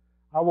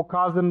 I will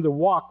cause them to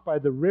walk by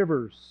the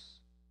rivers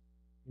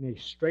in a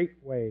straight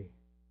way,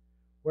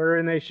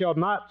 wherein they shall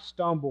not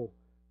stumble.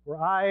 For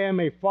I am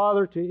a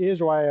father to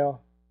Israel,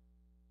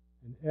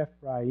 and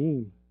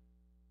Ephraim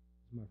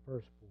is my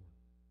firstborn.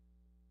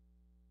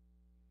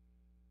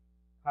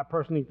 I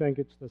personally think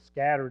it's the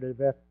scattered of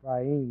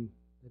Ephraim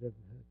that have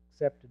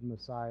accepted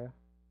Messiah.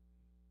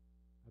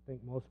 I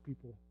think most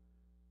people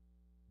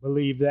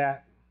believe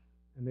that,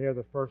 and they are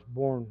the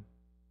firstborn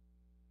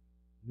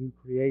new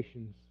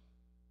creations,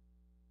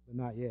 but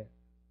not yet.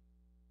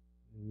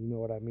 And you know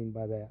what I mean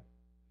by that.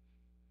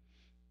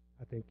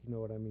 I think you know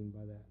what I mean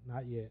by that.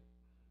 Not yet.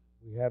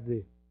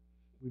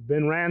 We've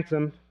been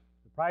ransomed.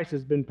 The price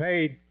has been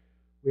paid.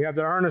 We have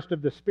the earnest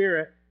of the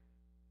Spirit,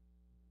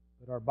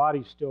 but our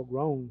body's still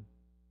grown.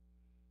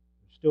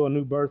 There's still a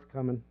new birth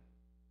coming.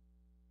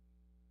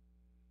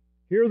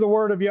 Hear the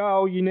word of Yah,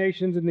 O ye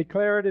nations, and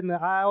declare it in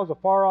the isles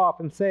afar off,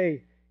 and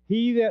say,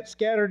 He that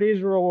scattered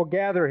Israel will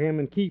gather him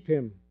and keep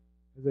him,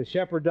 as a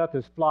shepherd doth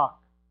his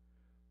flock.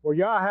 For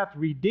Yah hath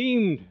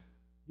redeemed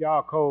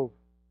Yaakov,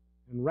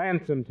 and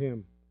ransomed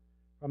him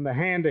from the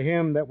hand of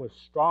him that was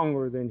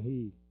stronger than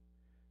he.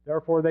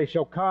 Therefore they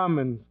shall come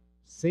and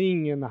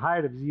sing in the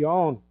height of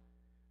Zion,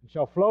 and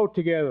shall flow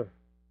together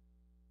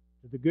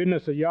to the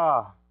goodness of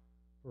Yah,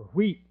 for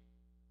wheat,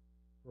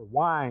 for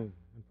wine,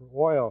 and for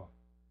oil,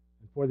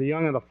 and for the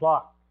young of the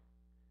flock,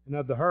 and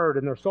of the herd.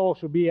 And their soul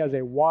shall be as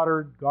a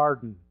watered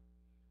garden.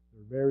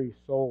 Their very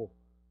soul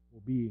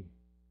will be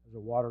as a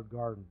watered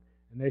garden.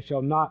 And they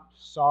shall not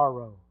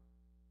sorrow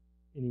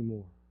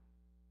anymore.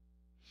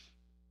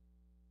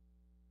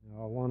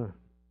 Now I want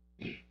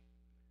to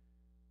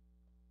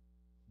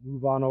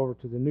move on over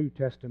to the New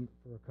Testament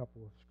for a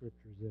couple of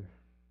scriptures there.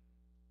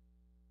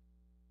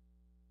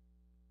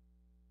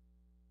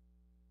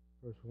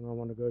 First one I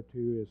want to go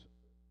to is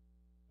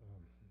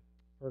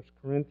 1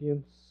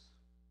 Corinthians.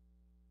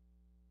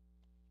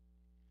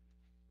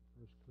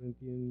 1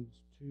 Corinthians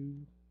 2.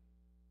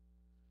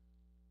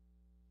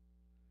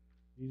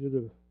 These are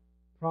the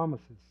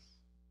promises.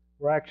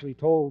 We're actually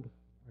told,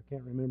 I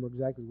can't remember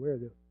exactly where,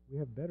 that we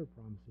have better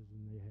promises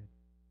than they had.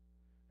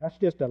 That's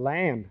just a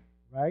land,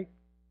 right?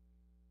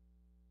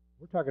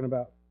 We're talking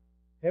about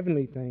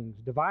heavenly things,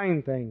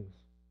 divine things,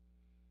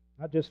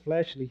 not just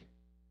fleshly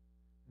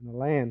in the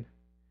land.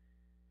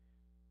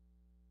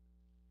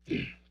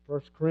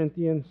 1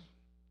 Corinthians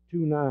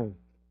 2:9.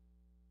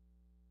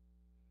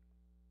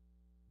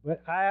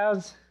 But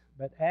as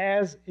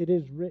it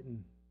is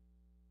written,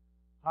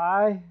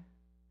 eye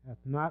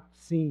hath not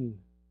seen,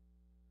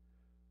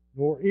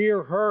 nor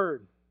ear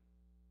heard,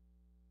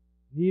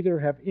 neither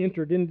have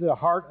entered into the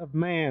heart of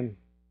man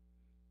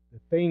the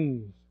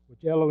things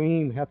which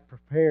Elohim hath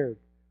prepared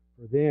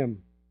for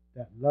them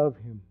that love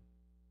him.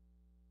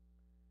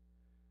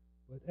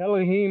 But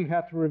Elohim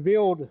hath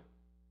revealed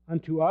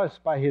unto us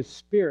by his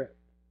Spirit,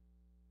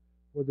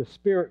 for the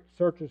Spirit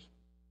searcheth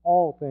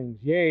all things,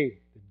 yea,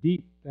 the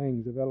deep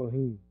things of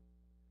Elohim.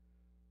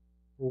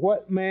 For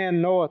what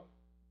man knoweth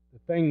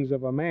the things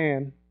of a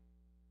man,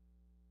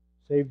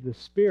 save the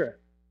Spirit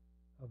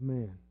of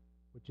man,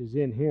 which is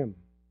in him?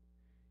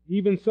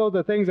 Even so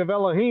the things of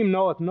Elohim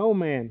knoweth no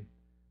man,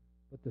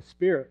 but the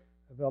Spirit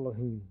of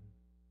Elohim.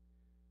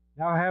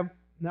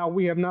 Now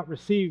we have not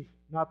received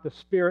not the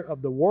spirit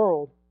of the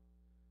world,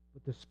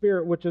 but the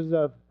Spirit which is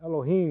of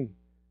Elohim,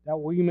 that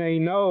we may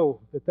know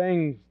the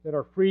things that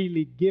are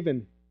freely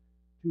given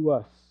to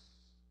us.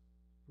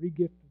 Free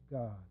gift of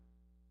God.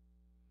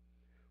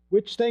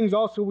 Which things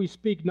also we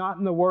speak not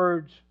in the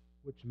words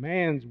which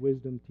man's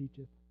wisdom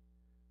teacheth,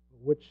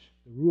 but which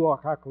the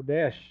Ruach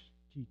HaKodesh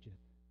teacheth,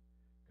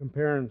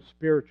 comparing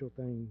spiritual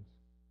things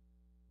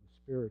with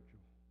spiritual.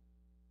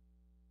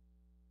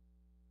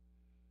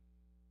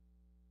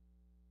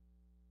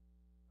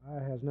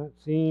 Eye has not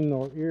seen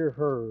nor ear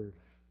heard.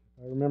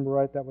 If I remember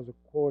right, that was a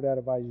quote out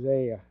of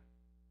Isaiah.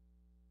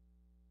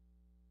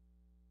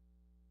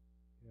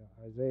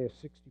 Yeah, Isaiah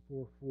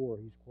 64:4,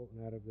 he's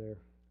quoting out of there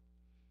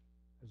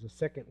as a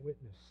second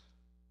witness.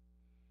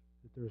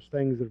 That there's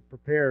things that are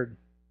prepared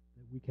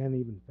that we can't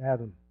even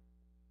fathom.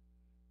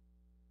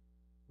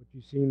 What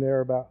you've seen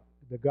there about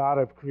the God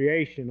of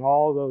creation,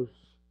 all those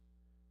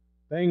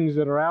things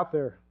that are out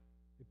there.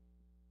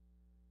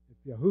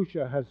 If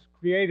Yahushua has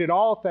created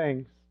all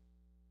things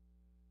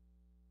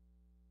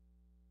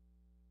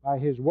by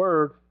his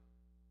word,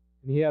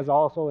 and he has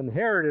also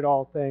inherited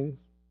all things,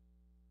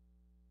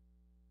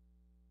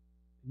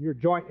 and you're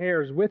joint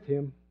heirs with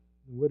him,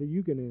 and what are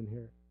you going to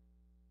inherit?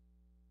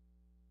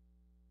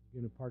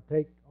 You're going to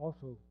partake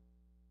also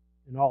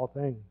in all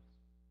things.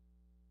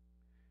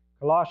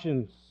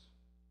 Colossians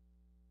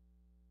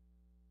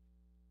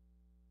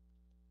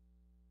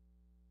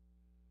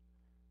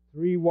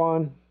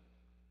 3:1.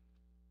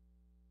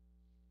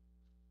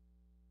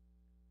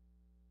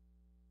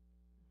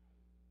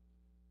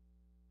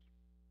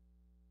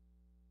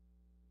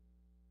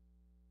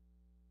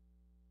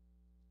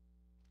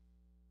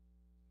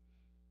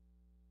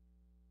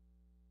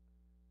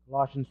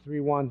 Colossians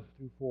 3:1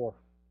 through 4.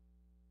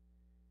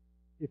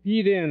 If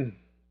ye then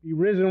be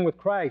risen with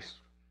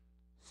Christ,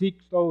 seek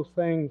those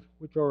things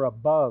which are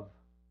above,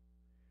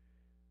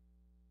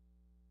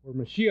 where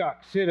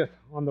Mashiach sitteth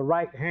on the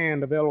right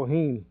hand of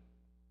Elohim.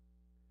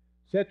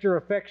 Set your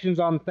affections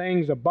on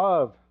things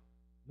above,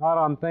 not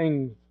on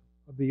things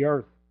of the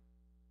earth.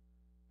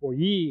 For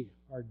ye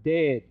are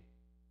dead,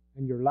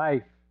 and your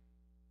life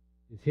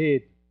is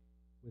hid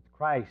with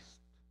Christ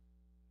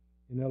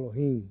in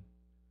Elohim.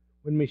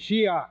 When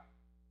Mashiach,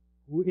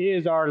 who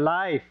is our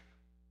life,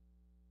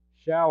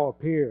 shall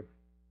appear,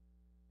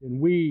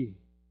 then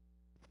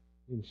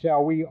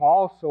shall we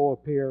also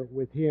appear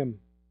with him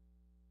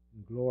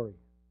in glory.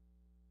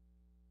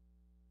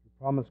 The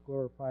promised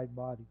glorified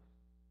bodies.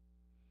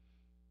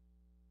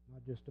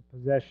 Not just a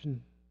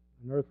possession,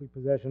 an earthly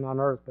possession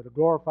on earth, but a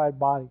glorified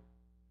body.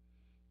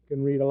 You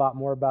can read a lot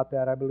more about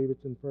that. I believe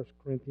it's in 1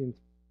 Corinthians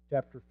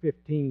chapter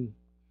 15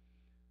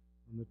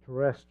 on the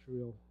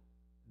terrestrial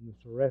and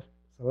the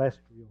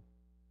celestial.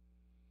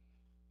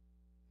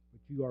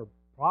 But you are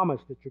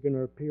promised that you're going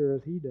to appear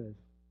as he does.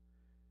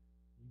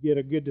 You get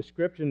a good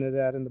description of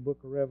that in the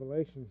book of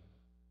Revelation.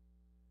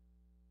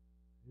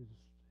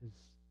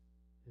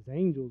 His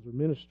angels or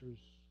ministers,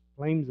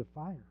 flames of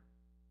fire.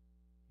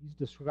 He's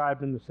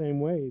described in the same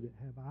way, that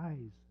have eyes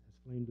as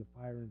flames of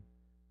fire and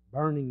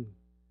burning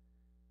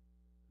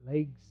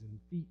legs and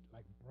feet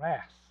like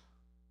brass.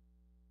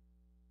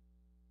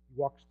 He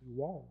walks through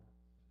walls,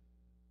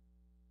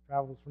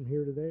 travels from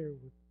here to there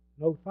with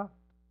no thought.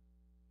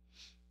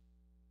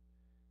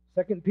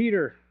 2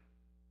 Peter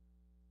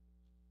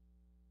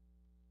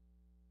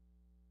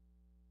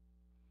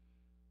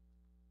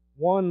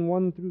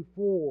 1:1 through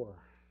 4.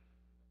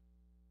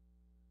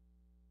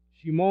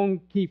 Shimon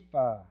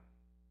Kephah,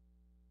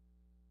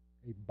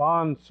 a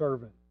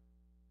bondservant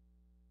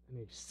and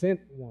a sent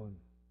one.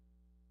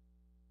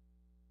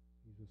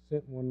 He's a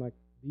sent one like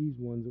these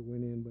ones that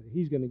went in, but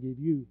he's going to give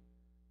you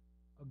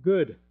a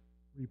good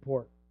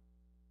report.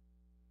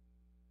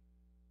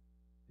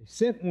 A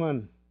sent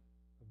one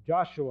of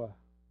Joshua,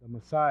 the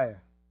Messiah,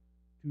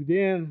 to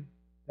them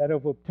that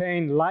have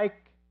obtained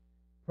like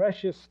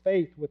precious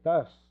faith with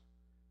us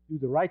through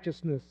the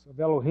righteousness of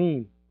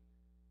Elohim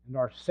and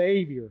our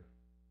Savior,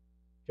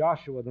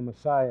 Joshua the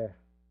Messiah,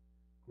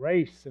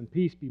 Grace and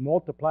peace be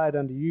multiplied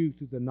unto you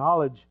through the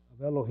knowledge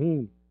of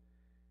Elohim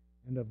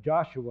and of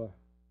Joshua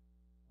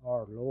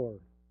our Lord,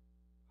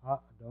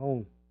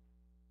 Ha'adon,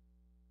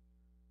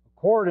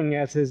 according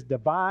as his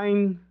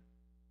divine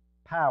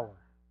power.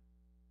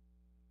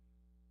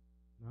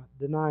 Not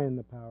denying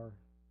the power.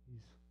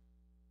 He's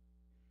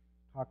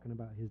talking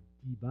about his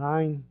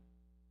divine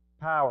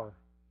power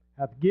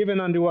hath given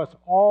unto us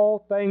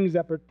all things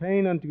that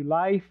pertain unto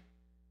life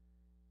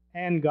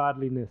and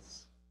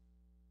godliness,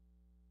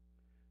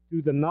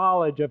 through the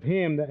knowledge of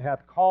him that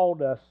hath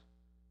called us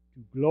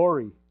to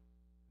glory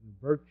and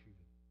virtue,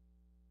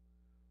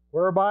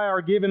 whereby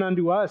are given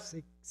unto us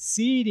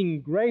exceeding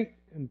great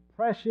and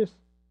precious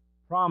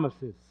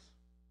promises,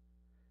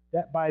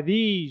 that by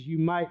these you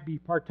might be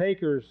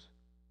partakers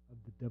of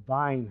the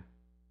divine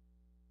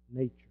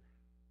nature.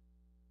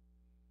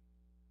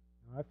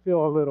 Now, I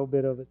feel a little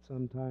bit of it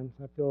sometimes.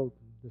 I feel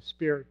the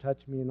Spirit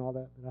touch me and all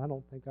that, but I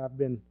don't think I've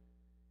been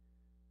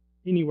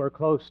anywhere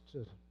close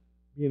to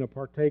being a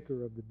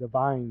partaker of the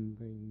divine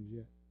things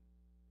yet,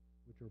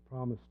 which are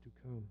promised to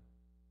come.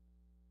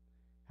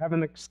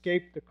 Having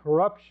escaped the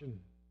corruption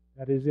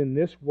that is in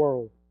this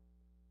world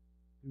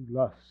through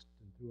lust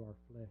and through our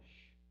flesh.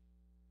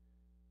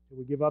 Till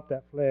we give up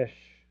that flesh,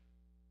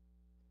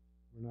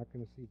 we're not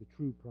going to see the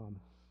true promise.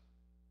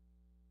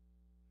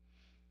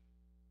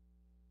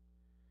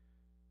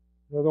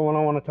 The other one I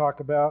want to talk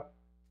about,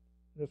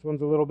 this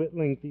one's a little bit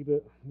lengthy,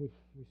 but we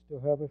still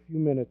have a few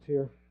minutes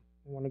here.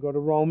 I want to go to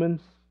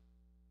Romans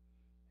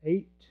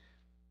 8.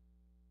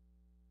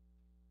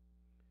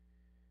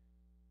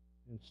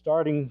 And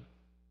starting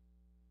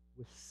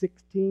with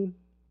 16,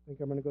 I think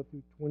I'm going to go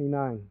through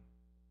 29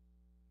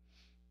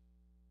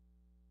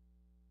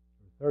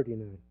 or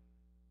 39.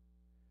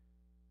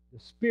 The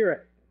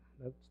Spirit,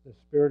 that's the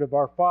Spirit of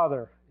our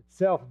Father,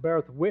 itself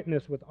beareth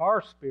witness with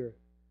our spirit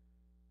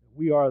that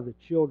we are the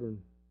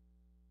children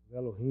of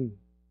Elohim.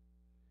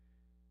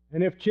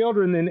 And if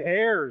children, then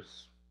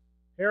heirs,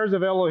 heirs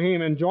of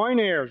Elohim, and joint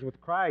heirs with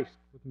Christ,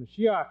 with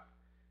Mashiach,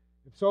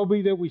 if so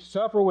be that we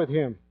suffer with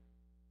him,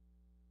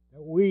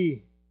 that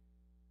we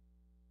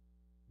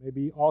may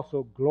be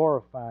also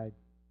glorified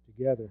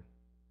together.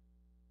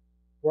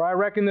 For I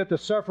reckon that the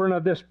suffering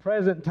of this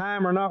present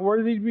time are not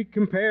worthy to be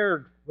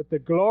compared with the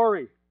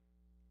glory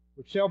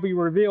which shall be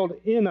revealed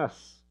in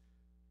us.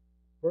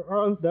 For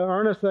the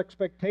earnest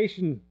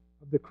expectation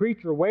of the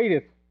creature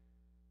waiteth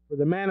for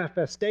the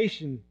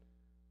manifestation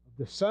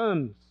of the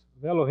sons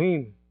of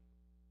Elohim.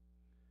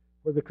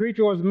 For the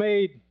creature was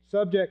made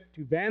subject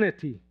to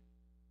vanity,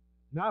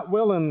 not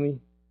willingly,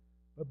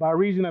 but by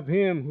reason of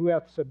him who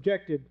hath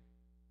subjected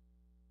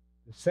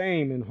the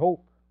same in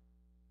hope.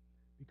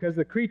 Because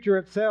the creature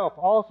itself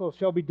also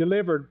shall be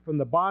delivered from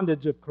the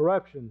bondage of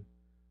corruption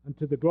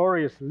unto the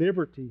glorious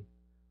liberty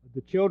of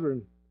the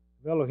children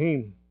of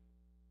Elohim.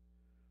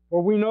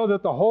 For we know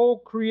that the whole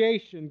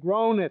creation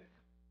groaneth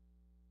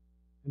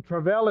and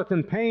travaileth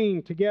in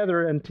pain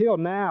together until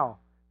now,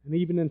 and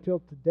even until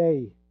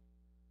today.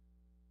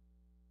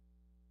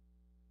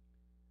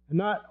 And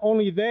not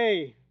only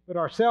they, but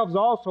ourselves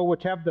also,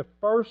 which have the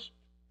first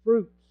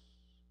fruits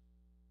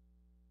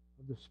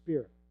of the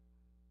Spirit.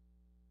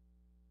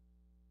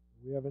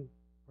 We haven't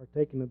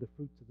partaken of the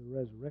fruits of the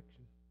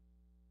resurrection.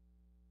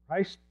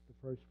 Christ,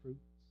 the first fruits.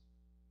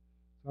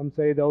 Some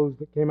say those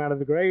that came out of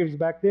the graves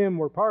back then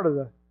were part of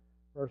the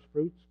first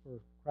fruits, for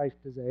Christ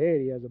is a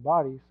head, he has a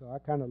body, so I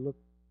kind of look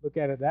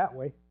at it that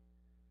way.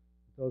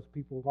 Those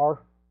people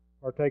are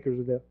partakers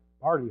of the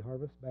barley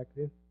harvest back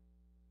then.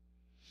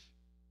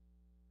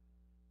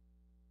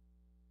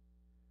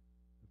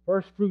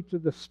 First fruits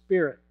of the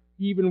Spirit,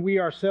 even we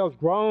ourselves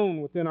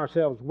groan within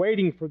ourselves,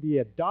 waiting for the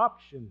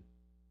adoption,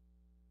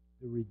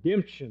 the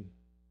redemption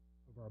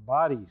of our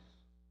bodies.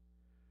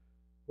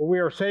 For we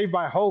are saved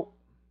by hope,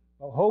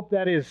 but hope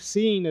that is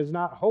seen is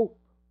not hope.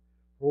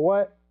 For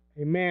what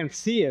a man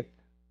seeth,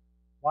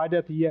 why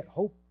doth he yet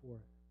hope for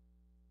it?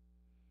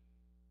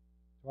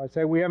 So I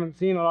say we haven't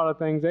seen a lot of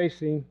things they've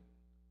seen.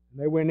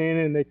 And they went in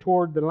and they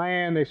toured the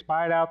land, they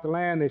spied out the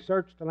land, they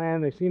searched the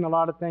land, they've seen a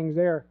lot of things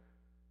there.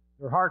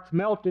 Their hearts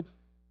melted.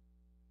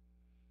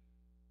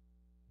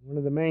 One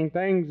of the main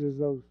things is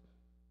those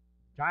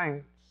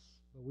giants.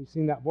 We've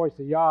seen that voice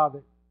of Yah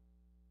that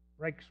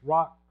breaks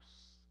rocks.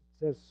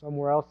 It says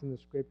somewhere else in the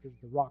scriptures,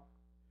 the rock,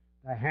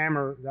 the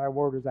hammer, that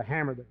word is a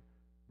hammer that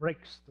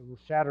breaks,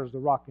 shatters the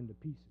rock into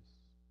pieces.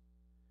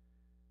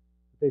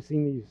 But they've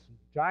seen these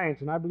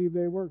giants, and I believe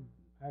they were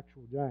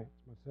actual giants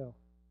myself.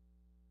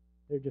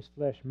 They're just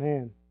flesh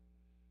man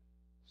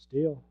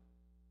still.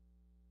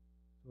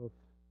 So if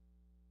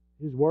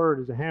his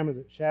word is a hammer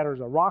that shatters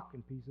a rock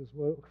in pieces,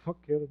 well, what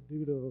could it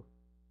do to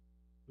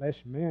a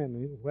flesh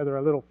man, whether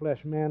a little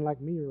flesh man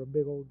like me or a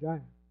big old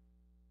giant?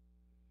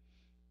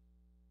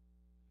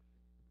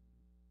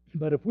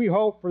 But if we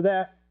hope for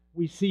that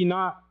we see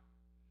not,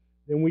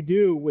 then we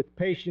do with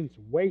patience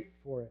wait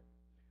for it.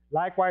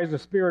 Likewise the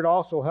Spirit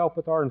also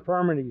helpeth our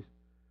infirmities,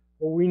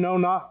 for we know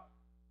not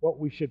what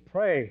we should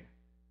pray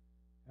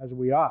as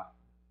we ought.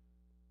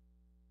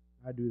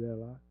 I do that a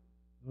lot.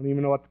 Don't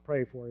even know what to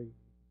pray for.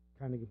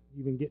 kind of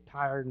even get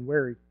tired and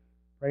weary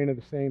praying of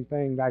the same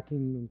thing, thy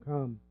kingdom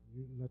come,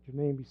 let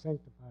your name be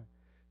sanctified.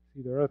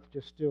 See the earth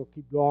just still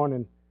keep going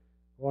and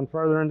going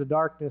further into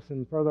darkness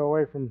and further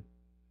away from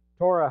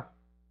Torah.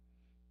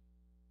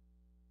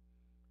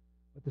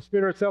 But the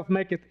Spirit itself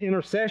maketh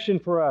intercession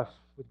for us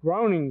with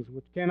groanings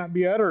which cannot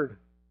be uttered.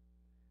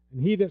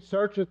 And he that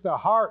searcheth the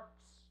hearts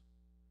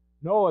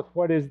knoweth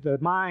what is the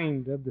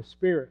mind of the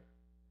Spirit,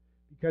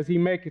 because he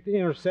maketh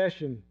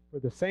intercession for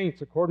the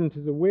saints according to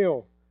the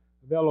will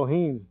of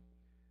Elohim.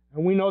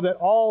 And we know that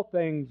all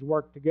things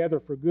work together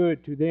for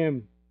good to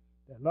them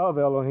that love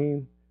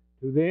Elohim,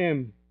 to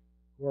them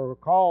who are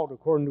called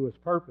according to his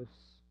purpose.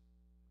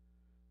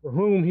 For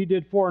whom he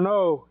did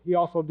foreknow, he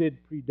also did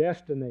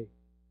predestinate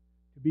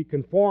to be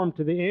conformed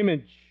to the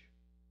image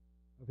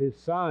of his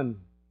Son,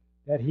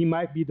 that he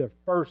might be the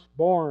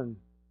firstborn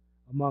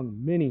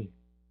among many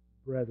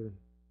brethren.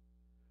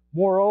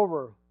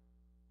 Moreover,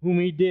 whom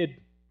he did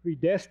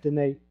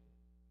predestinate,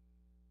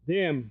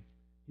 them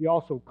he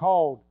also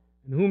called,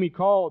 and whom he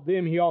called,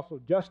 them he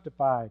also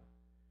justified,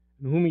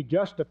 and whom he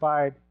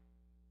justified,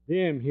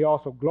 them he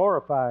also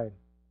glorified.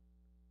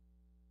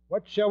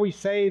 What shall we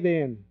say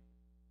then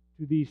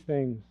to these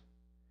things?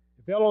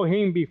 If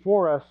Elohim be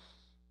for us,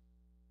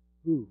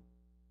 who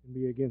can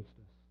be against us?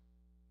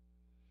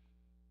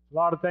 A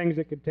lot of things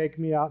that could take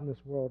me out in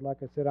this world. Like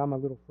I said, I'm a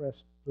little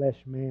flesh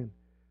man,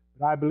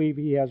 but I believe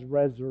he has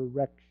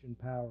resurrection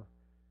power.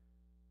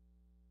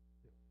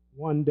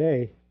 One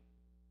day,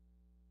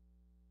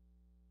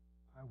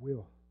 I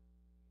will,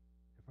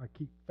 if I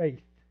keep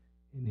faith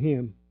in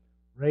him,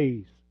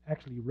 raise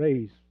from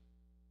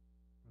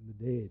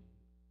the dead.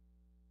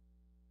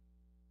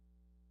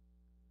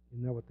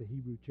 Isn't that what the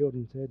Hebrew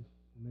children said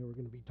when they were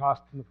going to be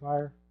tossed in the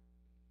fire?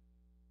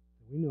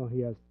 We know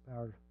he has the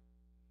power.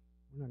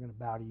 We're not going to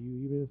bow to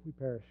you, even if we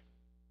perish.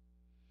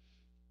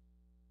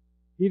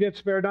 He that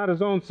spared not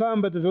his own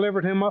Son, but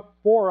delivered him up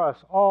for us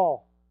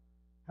all,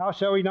 how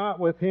shall he not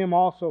with him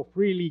also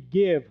freely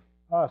give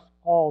us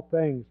all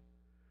things?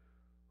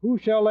 Who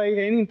shall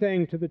lay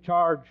anything to the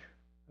charge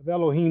of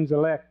Elohim's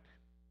elect?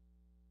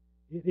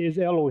 It is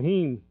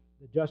Elohim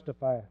that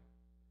justifieth.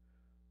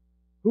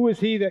 Who is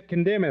he that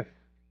condemneth?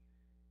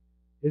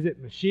 Is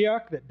it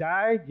Mashiach that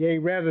died? Yea,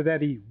 rather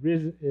that he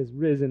is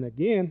risen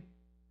again,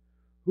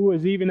 who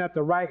is even at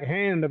the right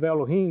hand of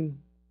Elohim,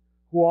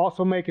 who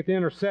also maketh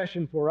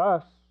intercession for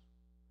us,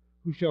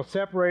 who shall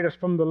separate us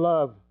from the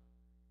love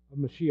of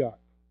Mashiach?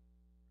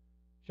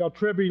 Shall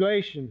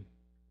tribulation,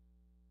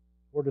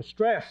 or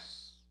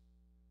distress,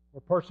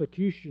 or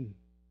persecution,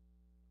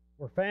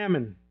 or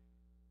famine,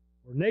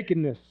 or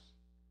nakedness,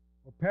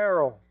 or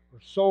peril, or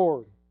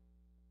sword,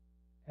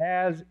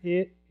 as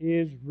it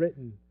is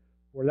written,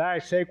 for thy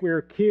sake we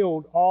are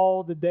killed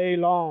all the day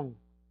long.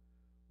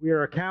 We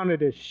are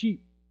accounted as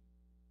sheep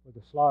for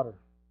the slaughter.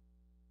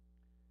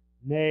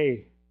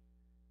 Nay,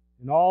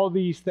 in all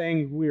these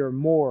things we are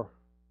more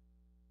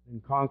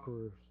than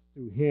conquerors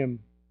through him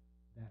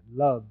that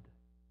loved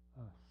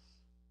us.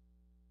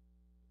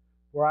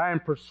 For I am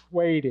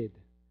persuaded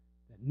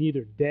that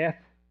neither death,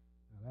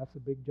 now that's a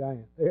big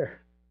giant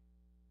there,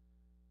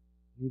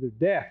 neither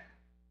death,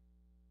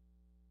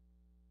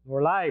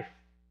 nor life,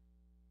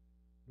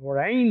 nor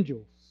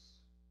angels,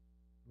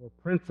 nor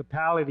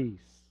principalities,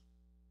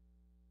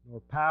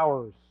 nor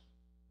powers,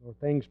 nor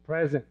things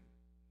present,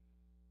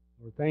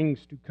 nor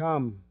things to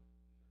come,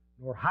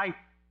 nor height,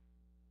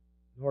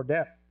 nor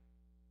depth,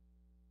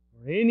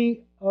 nor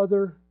any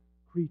other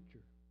creature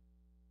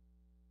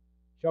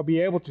shall be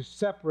able to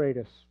separate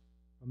us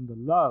from the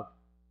love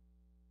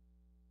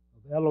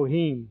of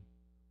Elohim,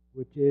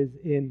 which is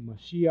in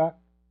Mashiach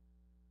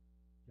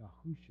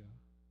Yahusha,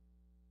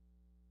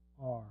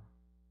 our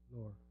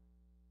Lord.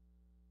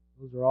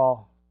 Those are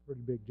all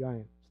pretty big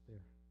giants there.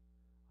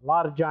 A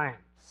lot of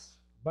giants,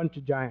 a bunch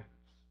of giants.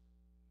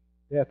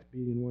 Death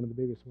being one of the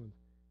biggest ones.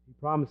 He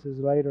promises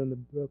later in the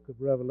book of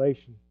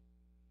Revelation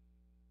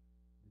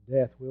that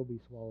death will be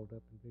swallowed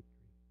up in victory.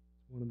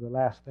 It's one of the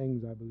last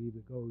things, I believe,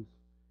 that goes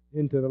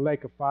into the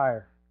lake of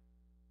fire.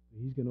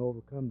 He's going to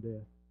overcome death,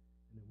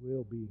 and it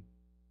will be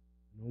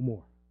no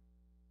more.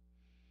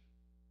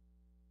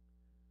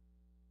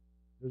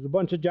 There's a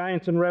bunch of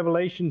giants in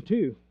Revelation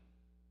too.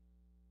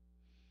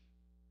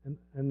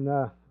 And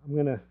I'm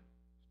going to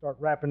start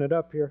wrapping it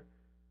up here.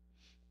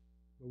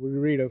 We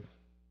read of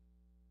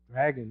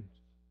dragons,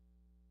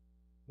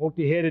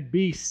 multi-headed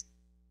beasts,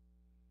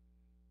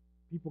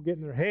 people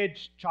getting their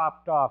heads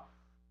chopped off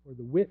for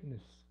the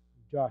witness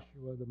of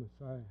Joshua the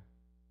Messiah.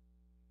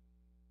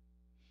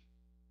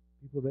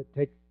 People that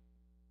take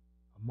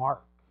a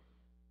mark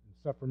and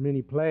suffer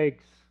many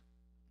plagues.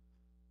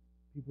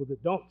 People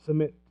that don't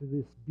submit to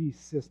this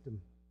beast system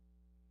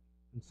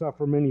and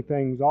suffer many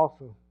things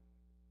also.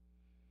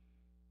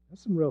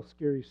 That's some real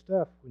scary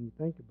stuff when you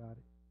think about it.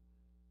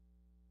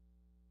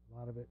 A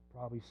lot of it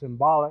probably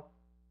symbolic.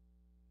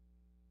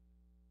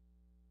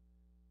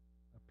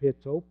 A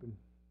pit's open.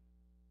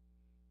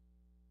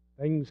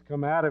 Things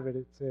come out of it,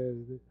 it says,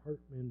 that hurt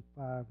men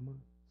 5 months,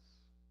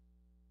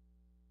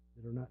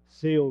 that are not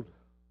sealed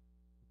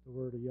with the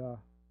word of Yah.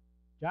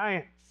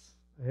 giants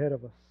ahead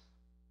of us.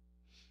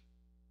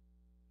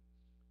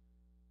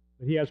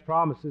 But He has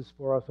promises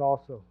for us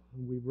also,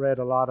 and we've read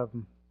a lot of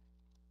them.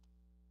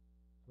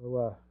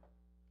 So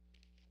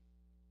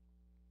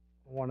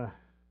I want to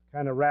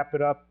kind of wrap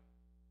it up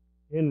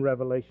in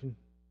Revelation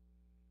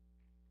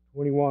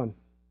 21.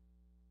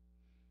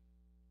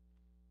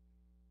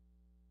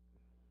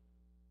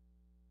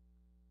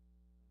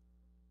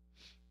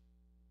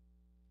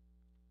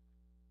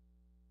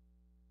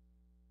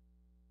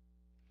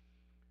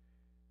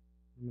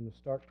 I'm going to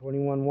start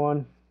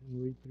 21:1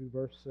 and read through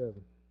verse 7.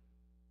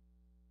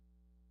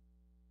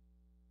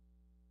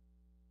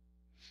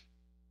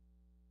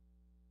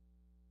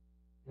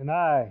 And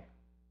I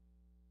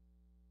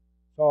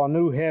saw a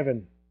new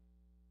heaven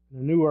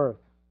and a new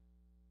earth.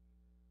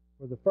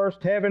 For the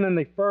first heaven and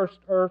the first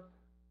earth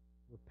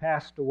were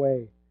passed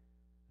away,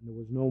 and there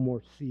was no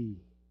more sea.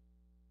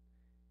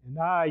 And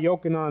I,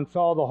 Yochanan,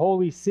 saw the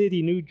holy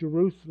city, New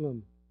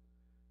Jerusalem,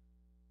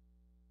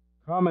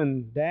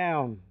 coming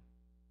down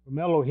from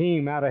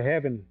Elohim out of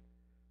heaven,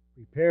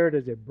 prepared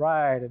as a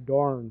bride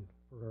adorned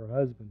for her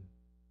husband.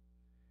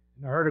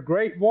 And I heard a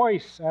great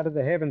voice out of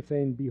the heaven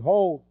saying,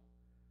 Behold,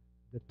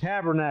 the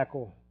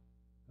tabernacle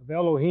of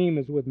Elohim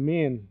is with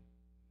men,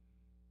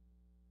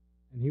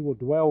 and He will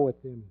dwell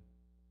with them,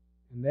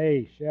 and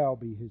they shall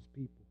be His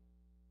people.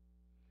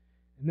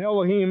 And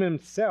Elohim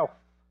Himself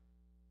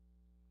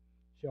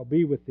shall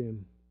be with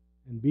them,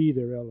 and be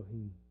their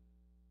Elohim.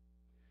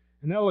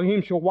 And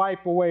Elohim shall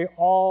wipe away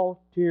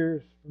all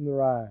tears from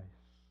their eyes,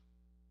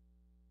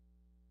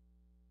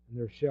 and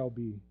there shall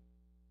be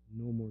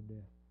no more death.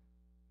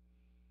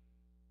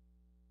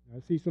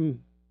 I see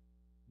some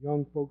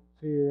young folks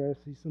here,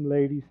 I see some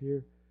ladies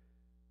here,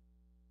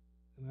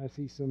 and I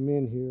see some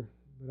men here,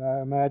 but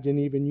I imagine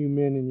even you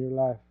men in your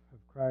life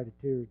have cried a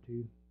tear or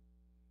two,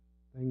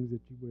 things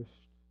that you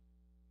wished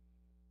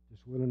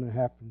just wouldn't have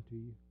happened to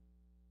you.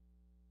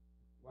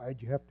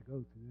 Why'd you have to go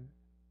through that?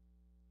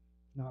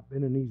 It's not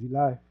been an easy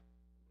life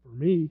for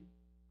me.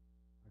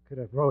 I could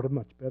have wrote a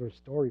much better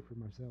story for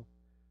myself,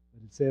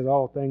 but it says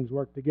all things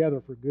work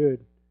together for good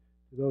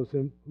to those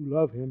who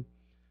love Him.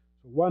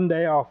 So one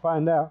day I'll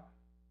find out,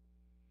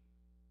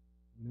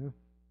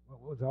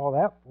 what was all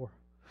that for?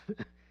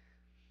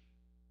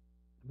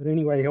 But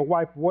anyway, He'll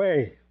wipe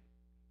away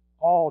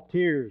all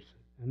tears,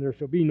 and there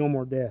shall be no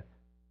more death,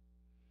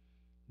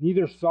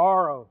 neither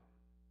sorrow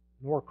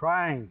nor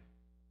crying,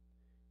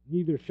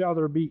 neither shall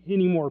there be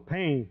any more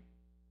pain,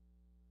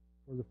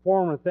 for the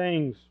former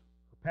things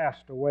are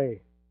passed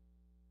away.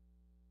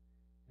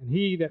 And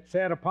He that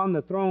sat upon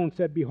the throne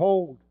said,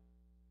 Behold,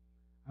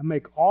 I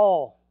make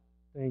all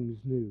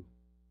things new.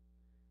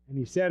 And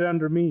He said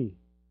unto me,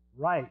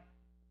 Write,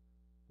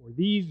 for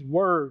these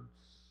words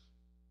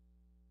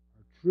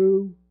are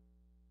true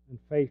and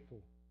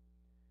faithful.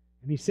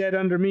 And He said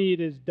unto me, It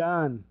is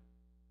done.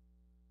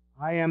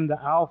 I am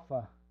the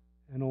Alpha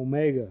and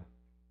Omega,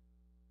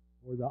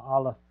 or the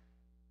Aleph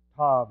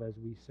Tav, as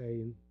we say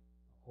in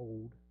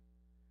old,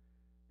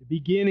 the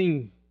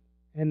beginning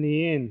and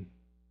the end.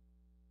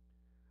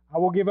 I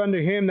will give unto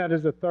him that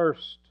is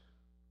athirst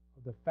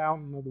of the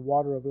fountain of the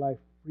water of life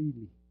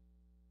freely,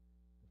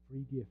 a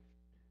free gift.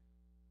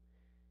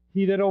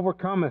 He that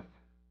overcometh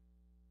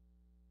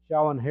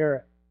shall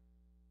inherit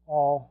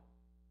all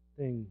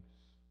things,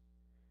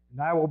 and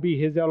I will be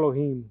his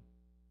Elohim,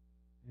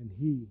 and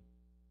he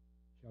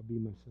shall be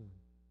my son.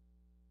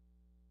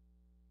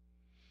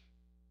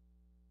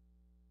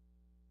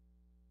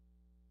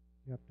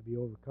 You have to be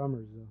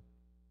overcomers, though.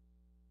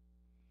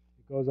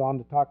 It goes on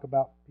to talk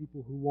about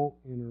people who won't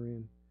enter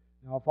in.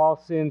 Now, if all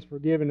sin's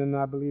forgiven, and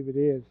I believe it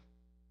is,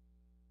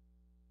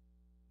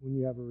 when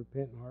you have a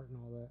repentant heart and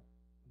all that,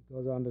 it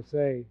goes on to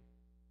say,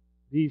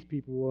 these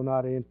people will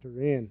not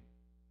enter in.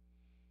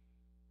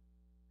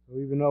 So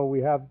even though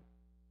we have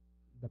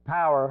the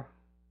power,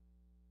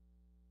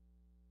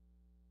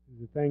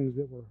 the things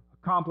that were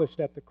accomplished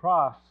at the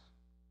cross,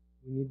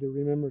 we need to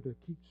remember to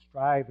keep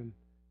striving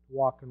to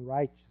walk in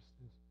righteousness,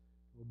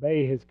 to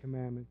obey his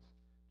commandments,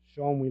 to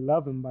show him we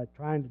love him by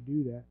trying to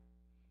do that.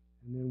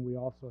 And then we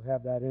also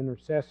have that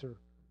intercessor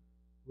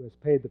who has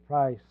paid the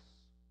price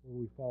where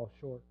we fall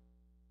short.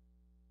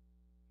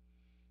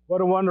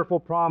 What a wonderful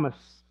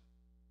promise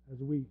as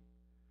we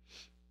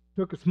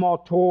took a small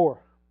tour.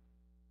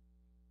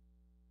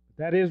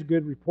 That is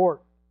good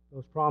report,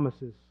 those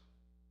promises.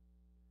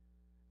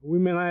 We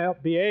may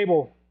not be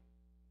able,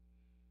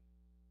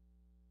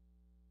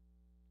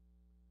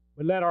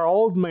 but let our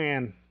old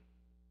man,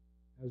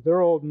 as their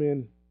old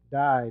men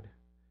died,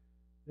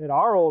 let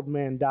our old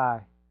man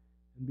die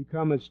and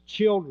become as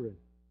children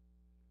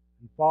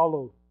and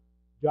follow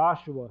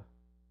Joshua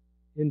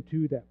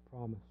into that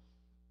promise.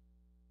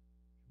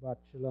 Shabbat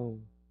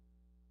Shalom.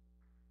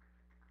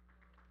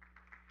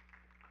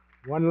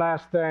 One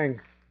last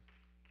thing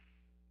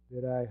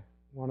that I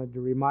wanted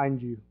to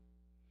remind you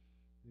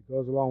that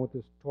goes along with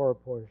this Torah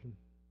portion.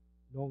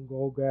 Don't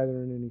go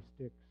gathering any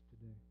sticks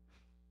today.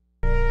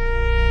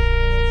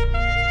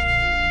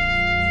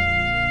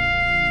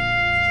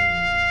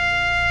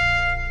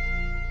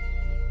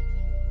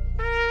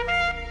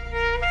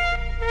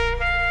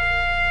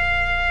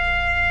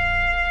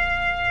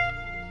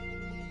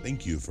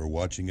 for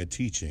watching a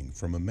teaching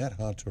from Emet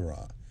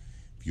HaTorah.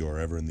 If you are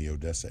ever in the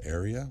Odessa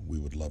area, we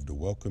would love to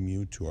welcome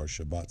you to our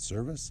Shabbat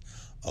service,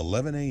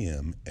 11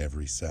 a.m.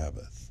 every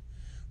Sabbath.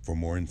 For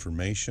more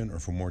information or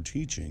for more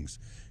teachings,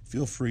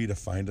 feel free to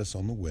find us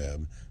on the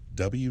web,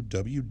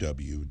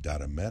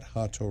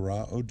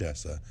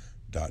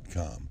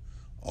 www.emethatorohodessa.com.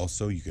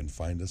 Also, you can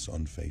find us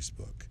on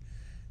Facebook.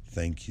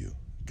 Thank you.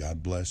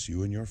 God bless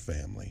you and your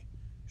family.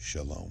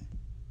 Shalom.